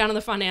starts down in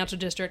the financial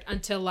district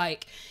until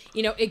like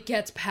it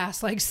gets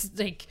past like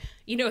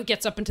it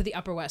gets up into the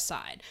Upper West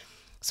Side.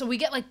 So we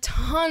get like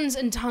tons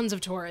and tons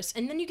of tourists,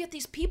 and then you get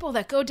these people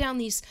that go down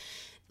these,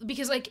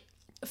 because like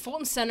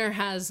Fulton Center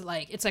has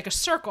like, it's like a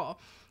circle,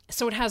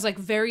 so it has like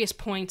various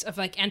points of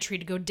like entry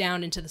to go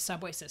down into the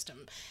subway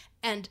system,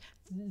 and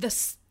the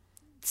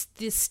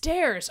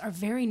stairs are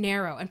very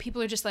narrow, and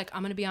people are just like,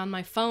 I'm gonna be on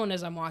my phone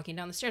as I'm walking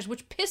down the stairs,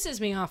 which pisses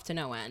me off to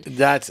no end.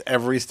 That's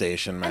every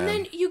station, man. And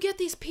then you get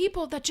these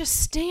people that just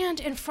stand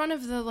in front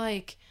of the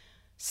like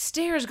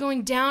stairs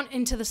going down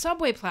into the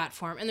subway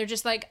platform, and they're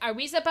just like, are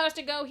we supposed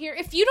to go here?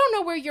 If you don't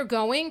know where you're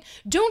going,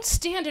 don't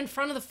stand in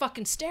front of the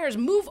fucking stairs.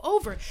 Move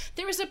over.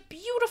 There is a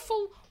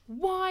beautiful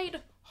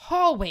wide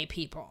hallway,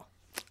 people.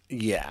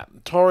 Yeah,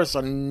 tourists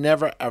are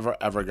never, ever,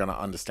 ever going to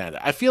understand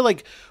it. I feel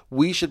like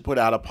we should put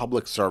out a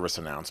public service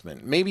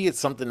announcement. Maybe it's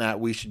something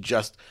that we should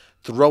just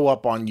throw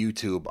up on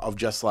YouTube of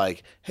just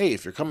like, hey,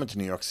 if you're coming to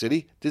New York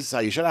City, this is how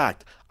you should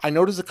act. I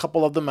know there's a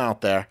couple of them out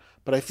there,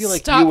 but I feel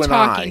like Stop you and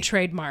talking,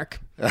 trademark.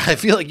 I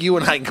feel like you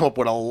and I can come up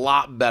with a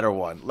lot better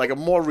one, like a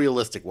more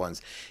realistic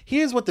ones.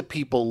 Here's what the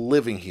people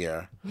living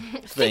here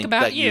think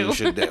about that you. you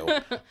should do,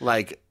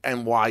 like,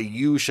 and why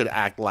you should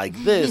act like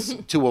this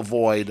to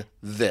avoid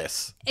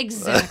this.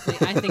 Exactly.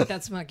 I think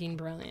that's fucking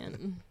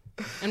brilliant.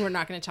 And we're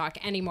not going to talk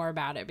any more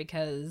about it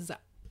because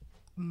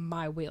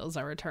my wheels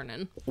are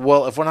returning.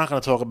 Well, if we're not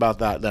going to talk about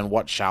that, then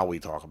what shall we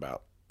talk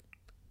about?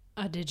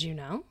 Did you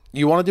know?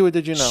 You want to do it?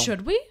 Did you know?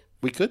 Should we?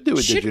 We could do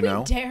it. Should Did you we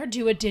know? dare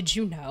do a Did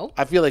You Know?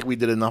 I feel like we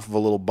did enough of a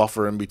little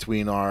buffer in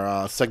between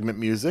our segment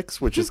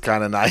musics, which is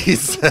kind of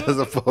nice as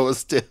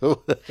opposed to.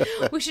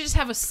 We should just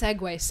have a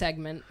segue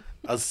segment.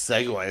 A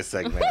segue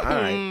segment. All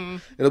right.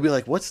 It'll be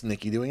like, what's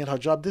Nikki doing at her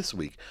job this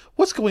week?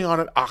 What's going on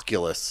at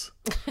Oculus?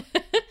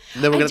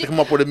 And then we're going to come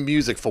up with a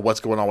music for what's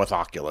going on with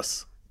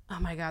Oculus. Oh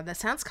my God, that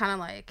sounds kind of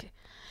like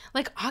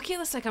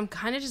Oculus. Like I'm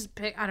kind of just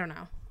big. I don't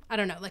know.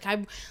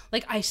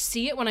 I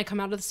see it when I come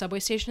out of the subway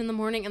station in the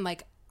morning, and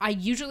like I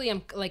usually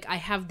am like I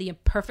have the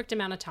perfect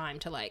amount of time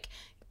to like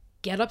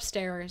get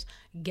upstairs,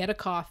 get a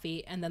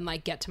coffee, and then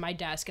like get to my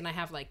desk, and I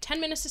have like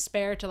 10 minutes to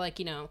spare to like,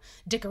 you know,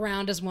 dick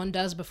around as one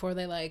does before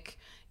they like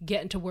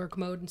get into work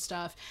mode and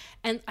stuff.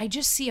 And I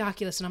just see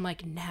Oculus and I'm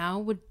like, now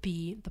would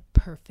be the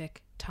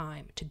perfect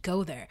time to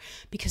go there,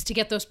 because to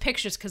get those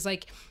pictures, because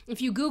like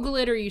if you Google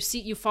it or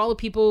you follow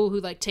people who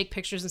like take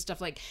pictures and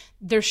stuff, like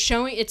they're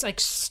showing it's like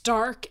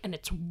stark and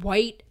it's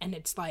white and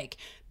it's like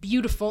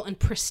beautiful and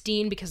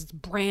pristine because it's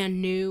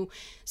brand new.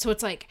 So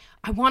it's like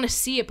I want to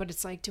see it, but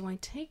it's like, do I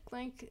take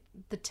like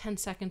the 10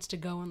 seconds to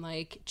go and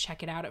like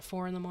check it out at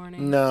 4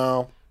 a.m?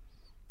 No,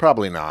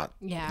 probably not.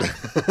 Yeah.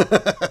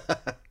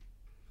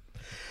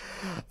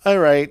 All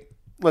right.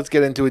 Let's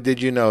get into it.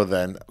 Did you know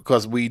then?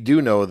 Because we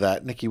do know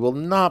that Nikki will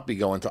not be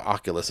going to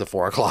Oculus at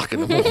 4 o'clock in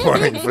the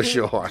morning for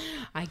sure.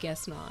 I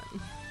guess not.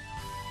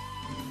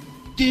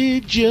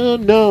 Did you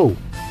know?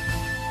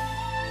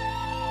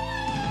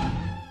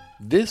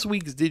 This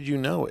week's Did You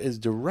Know is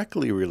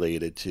directly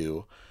related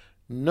to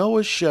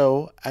Noah's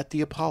show at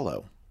the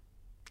Apollo.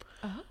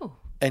 Oh.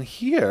 And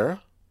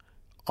here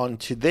on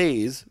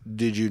today's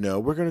Did You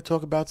Know, we're going to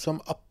talk about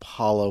some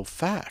Apollo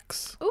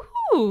facts.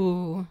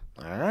 Ooh.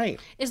 All right.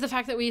 Is the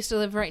fact that we used to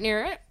live right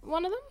near it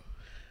one of them?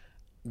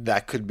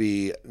 That could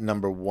be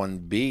number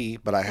 1B,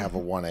 but I have a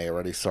 1A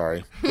already.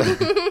 Sorry.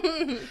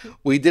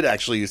 We did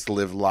actually used to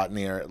live a lot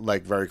near,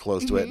 like very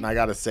close to it. And I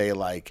got to say,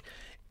 like,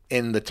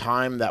 in the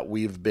time that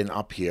we've been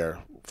up here,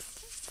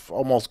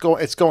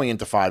 it's going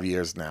into 5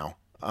 years now.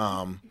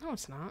 No,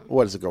 it's not.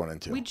 What is it going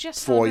into? We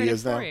just 4 celebrated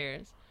years now? 4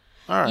 years.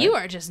 All right. You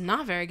are just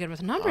not very good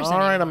with numbers All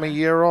right, I'm a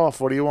year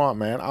off. What do you want,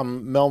 man?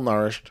 I'm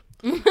malnourished.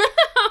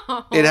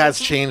 It has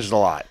changed a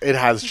lot. It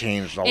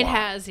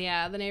has,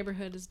 yeah. The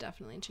neighborhood has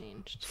definitely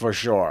changed. for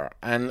sure.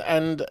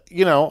 And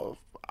you know,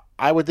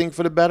 I would think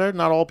for the better.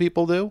 Not all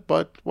people do,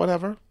 but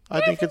whatever.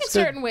 I think it's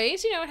in good. certain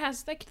ways, you know, it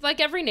has like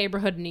every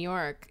neighborhood in New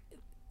York.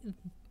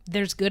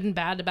 There's good and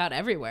bad about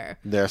everywhere.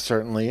 There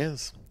certainly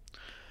is.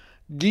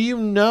 Do you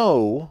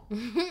know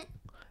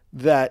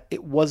that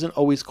it wasn't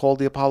always called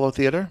the Apollo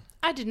Theater?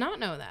 I did not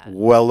know that.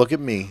 Well, look at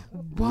me.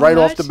 Right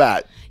off the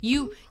bat.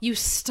 You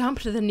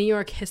stumped the New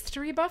York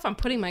history buff. I'm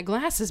putting my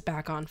glasses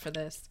back on for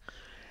this.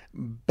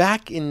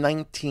 Back in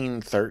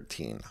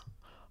 1913,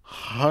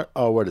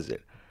 what is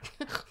it?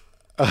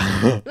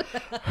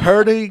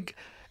 Hertig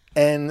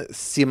and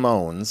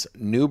Simone's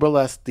New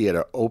Burlesque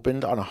Theater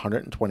opened on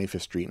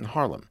 125th Street in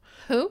Harlem.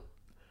 Who?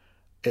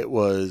 It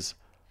was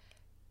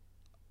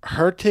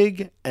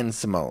Hertig and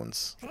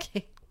Simone's.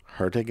 Okay.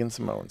 Hertig and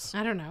Simone's.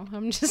 I don't know.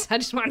 I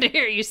just wanted to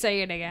hear you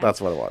say it again.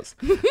 That's what it was.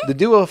 The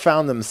duo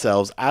found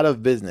themselves out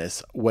of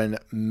business when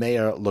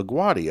Mayor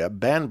LaGuardia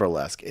banned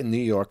burlesque in New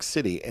York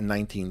City in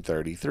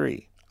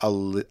 1933.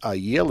 A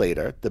year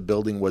later, the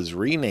building was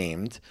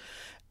renamed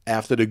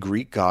after the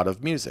Greek god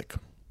of music.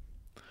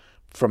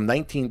 From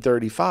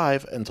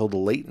 1935 until the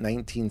late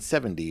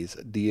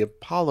 1970s, the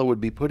Apollo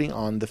would be putting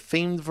on the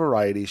famed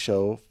variety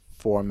show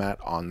format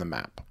On the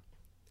Map.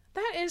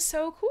 That is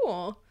so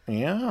cool.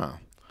 Yeah.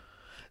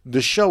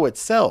 The show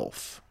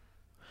itself,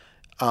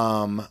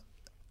 as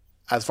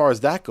far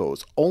as that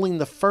goes, only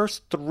the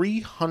first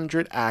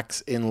 300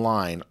 acts in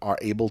line are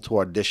able to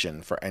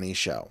audition for any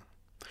show.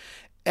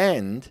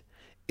 And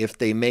if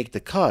they make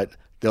the cut,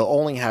 they'll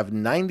only have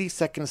 90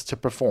 seconds to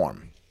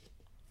perform.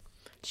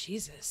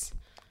 Jesus.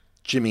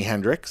 Jimi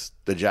Hendrix,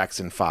 the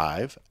Jackson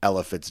 5,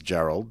 Ella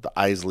Fitzgerald, the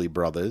Isley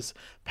Brothers,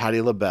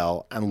 Patti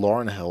LaBelle, and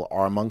Lauryn Hill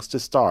are amongst the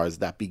stars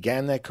that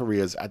began their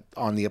careers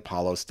on the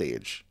Apollo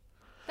stage.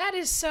 That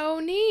is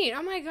so neat.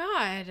 Oh my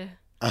God.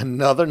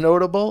 Another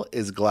notable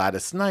is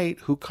Gladys Knight,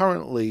 who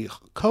currently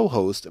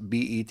co-hosts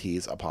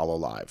BET's Apollo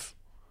Live.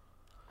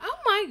 Oh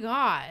my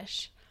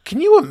gosh.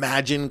 Can you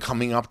imagine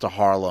coming up to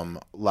Harlem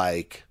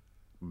like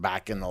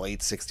back in the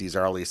late 60s,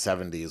 early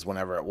 70s,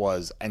 whenever it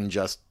was, and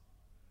just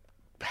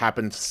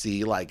happen to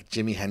see like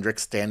Jimi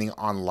Hendrix standing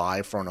on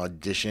live for an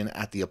audition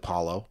at the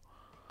Apollo?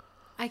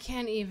 I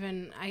can't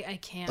even, I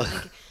can't,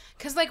 like,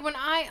 because like when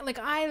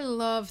I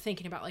love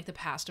thinking about like the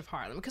past of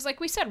Harlem, because like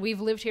we said,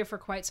 we've lived here for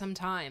quite some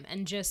time,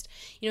 and just,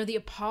 you know, the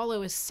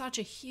Apollo is such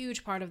a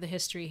huge part of the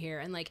history here,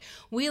 and like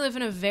we live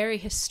in a very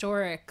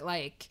historic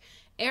like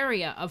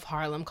area of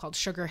Harlem called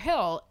Sugar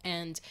Hill,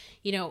 and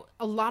you know,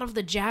 a lot of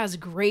the jazz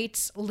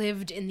greats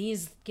lived in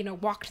these, you know,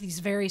 walked these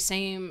very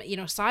same, you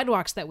know,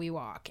 sidewalks that we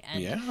walk,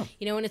 and Yeah.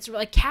 you know, and it's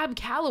like Cab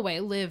Calloway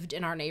lived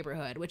in our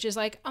neighborhood, which is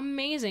like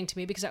amazing to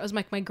me because that was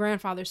like my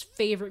grandfather's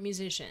favorite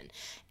musician.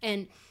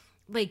 And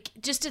like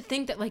just to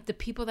think that like the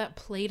people that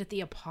played at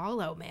the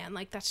Apollo, man,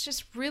 like that's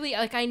just really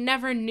like I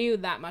never knew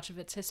that much of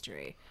its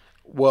history.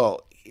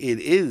 Well, it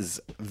is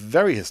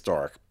very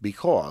historic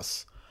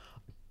because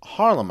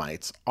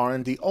Harlemites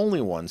aren't the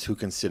only ones who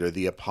consider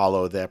the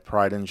Apollo their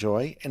pride and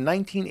joy. In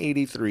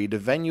 1983, the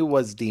venue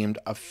was deemed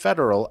a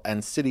federal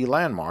and city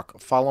landmark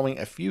following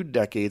a few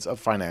decades of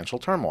financial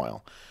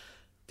turmoil.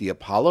 The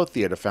Apollo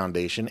Theater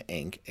Foundation,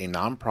 Inc., a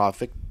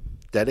nonprofit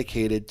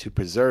dedicated to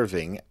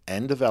preserving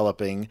and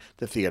developing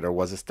the theater,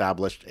 was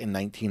established in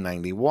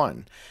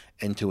 1991.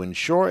 And to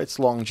ensure its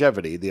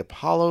longevity, the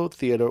Apollo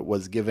Theater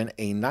was given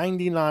a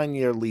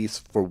 99-year lease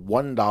for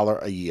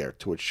 $1 a year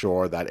to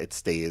ensure that it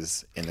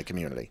stays in the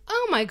community.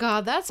 Oh my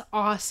God, that's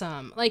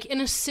awesome. Like in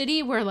a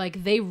city where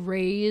like they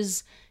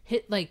raise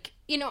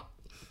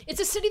it's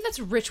a city that's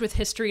rich with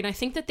history, and I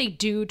think that they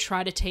do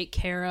try to take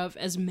care of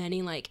as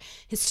many like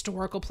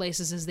historical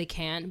places as they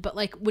can. But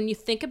like when you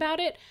think about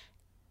it,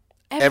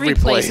 every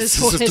place is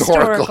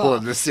historical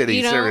in the city,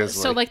 you know?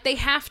 seriously. So like they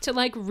have to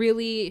like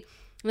really,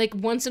 like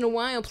once in a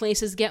while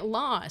places get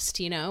lost,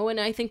 you know? And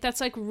I think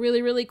that's like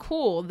really, really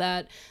cool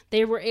that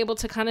they were able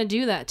to kind of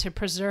do that to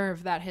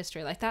preserve that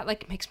history. Like that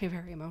like makes me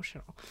very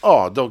emotional.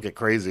 Oh, don't get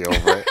crazy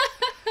over it.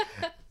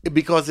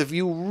 Because if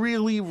you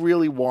really,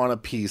 really want a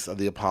piece of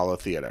the Apollo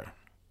Theater,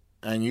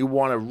 and you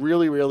want to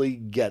really, really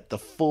get the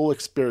full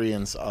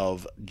experience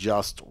of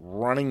just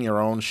running your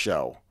own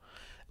show.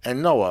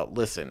 And Noah,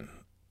 listen,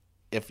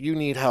 if you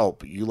need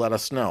help, you let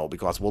us know,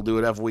 because we'll do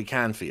whatever we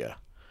can for you.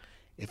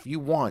 If you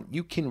want,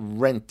 you can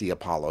rent the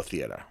Apollo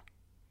Theater.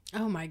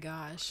 Oh my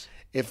gosh.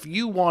 If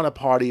you want to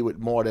party with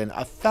more than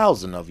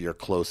 1,000 of your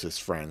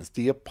closest friends,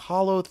 the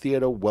Apollo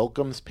Theater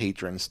welcomes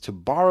patrons to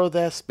borrow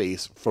their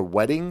space for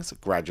weddings,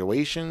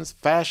 graduations,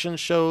 fashion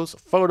shows,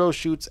 photo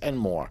shoots, and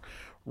more.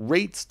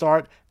 Rates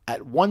start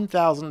at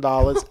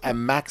 $1,000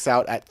 and max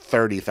out at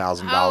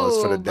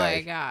 $30,000 for the day. Oh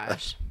my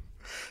gosh.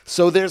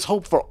 So there's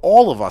hope for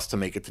all of us to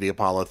make it to the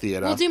Apollo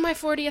Theater. We'll do my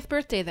 40th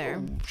birthday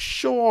there.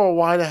 Sure,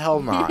 why the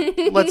hell not?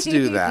 Let's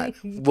do that.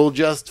 We'll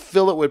just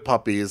fill it with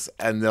puppies,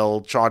 and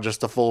they'll charge us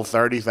the full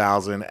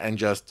 $30,000 and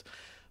just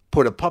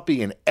put a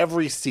puppy in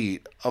every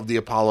seat of the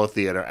Apollo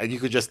Theater, and you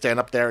could just stand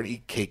up there and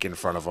eat cake in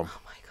front of them.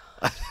 Oh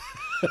my gosh.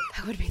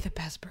 That would be the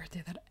best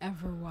birthday that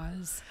ever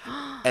was.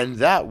 And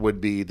that would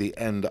be the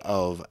end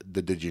of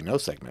the Did You Know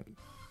segment.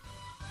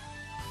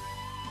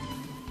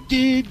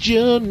 Did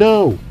you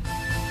know?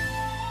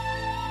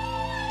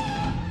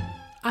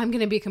 I'm going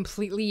to be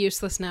completely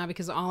useless now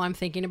because all I'm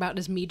thinking about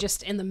is me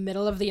just in the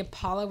middle of the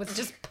Apollo with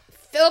just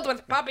filled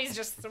with puppies,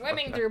 just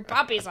swimming through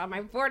puppies on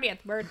my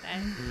 40th birthday.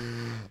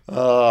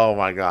 Oh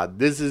my God.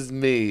 This is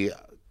me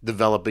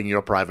developing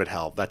your private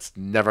hell. That's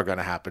never going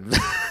to happen.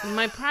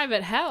 My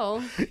private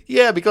hell?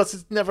 Yeah, because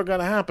it's never going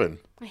to happen.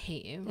 I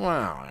hate you.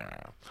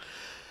 Wow.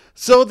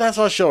 So that's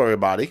our show,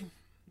 everybody.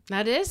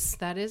 That is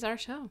our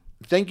show.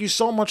 Thank you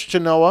so much to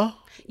Noah.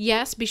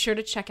 Yes, be sure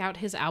to check out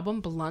his album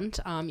Blunt.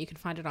 You can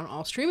find it on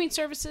all streaming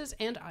services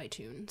and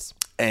iTunes.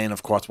 And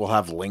of course, we'll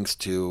have links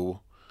to,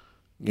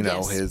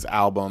 Yes. his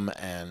album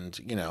and,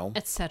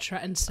 etc.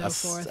 and so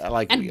forth.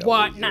 like and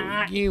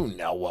whatnot. You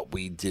know what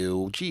we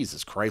do.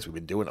 Jesus Christ, we've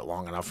been doing it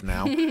long enough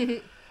now.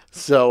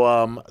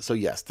 So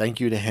yes, thank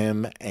you to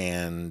him,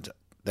 and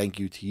thank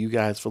you to you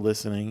guys for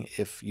listening.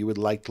 If you would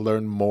like to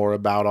learn more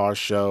about our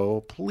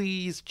show,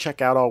 please check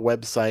out our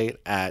website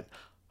at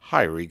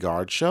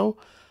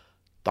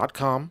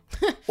highregardshow.com,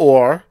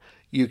 or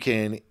you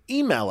can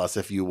email us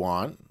if you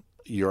want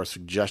your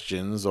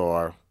suggestions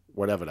or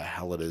whatever the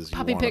hell it is you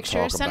Puppy want to picture.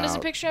 talk Send us a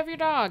about. picture of your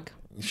dog.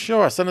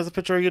 Sure, send us a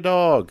picture of your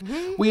dog.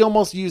 We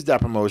almost used that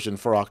promotion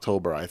for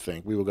October, I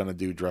think. We were going to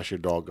do dress your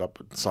dog up,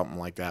 something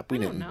like that. We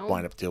I don't didn't know.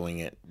 wind up doing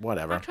it.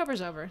 Whatever.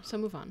 October's over, so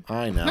move on.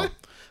 I know.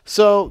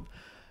 So,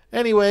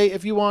 anyway,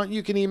 if you want,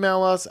 you can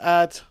email us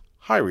at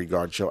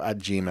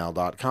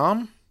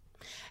highregardshow@gmail.com.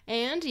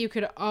 And you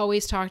could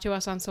always talk to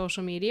us on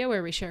social media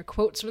where we share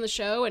quotes from the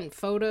show and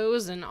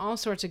photos and all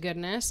sorts of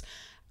goodness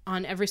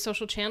on every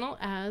social channel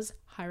as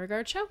High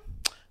Regard Show.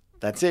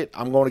 That's it.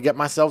 I'm going to get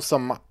myself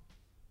some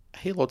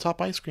Halo Top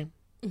ice cream.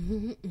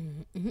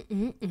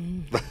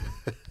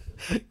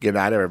 Good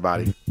night,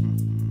 everybody.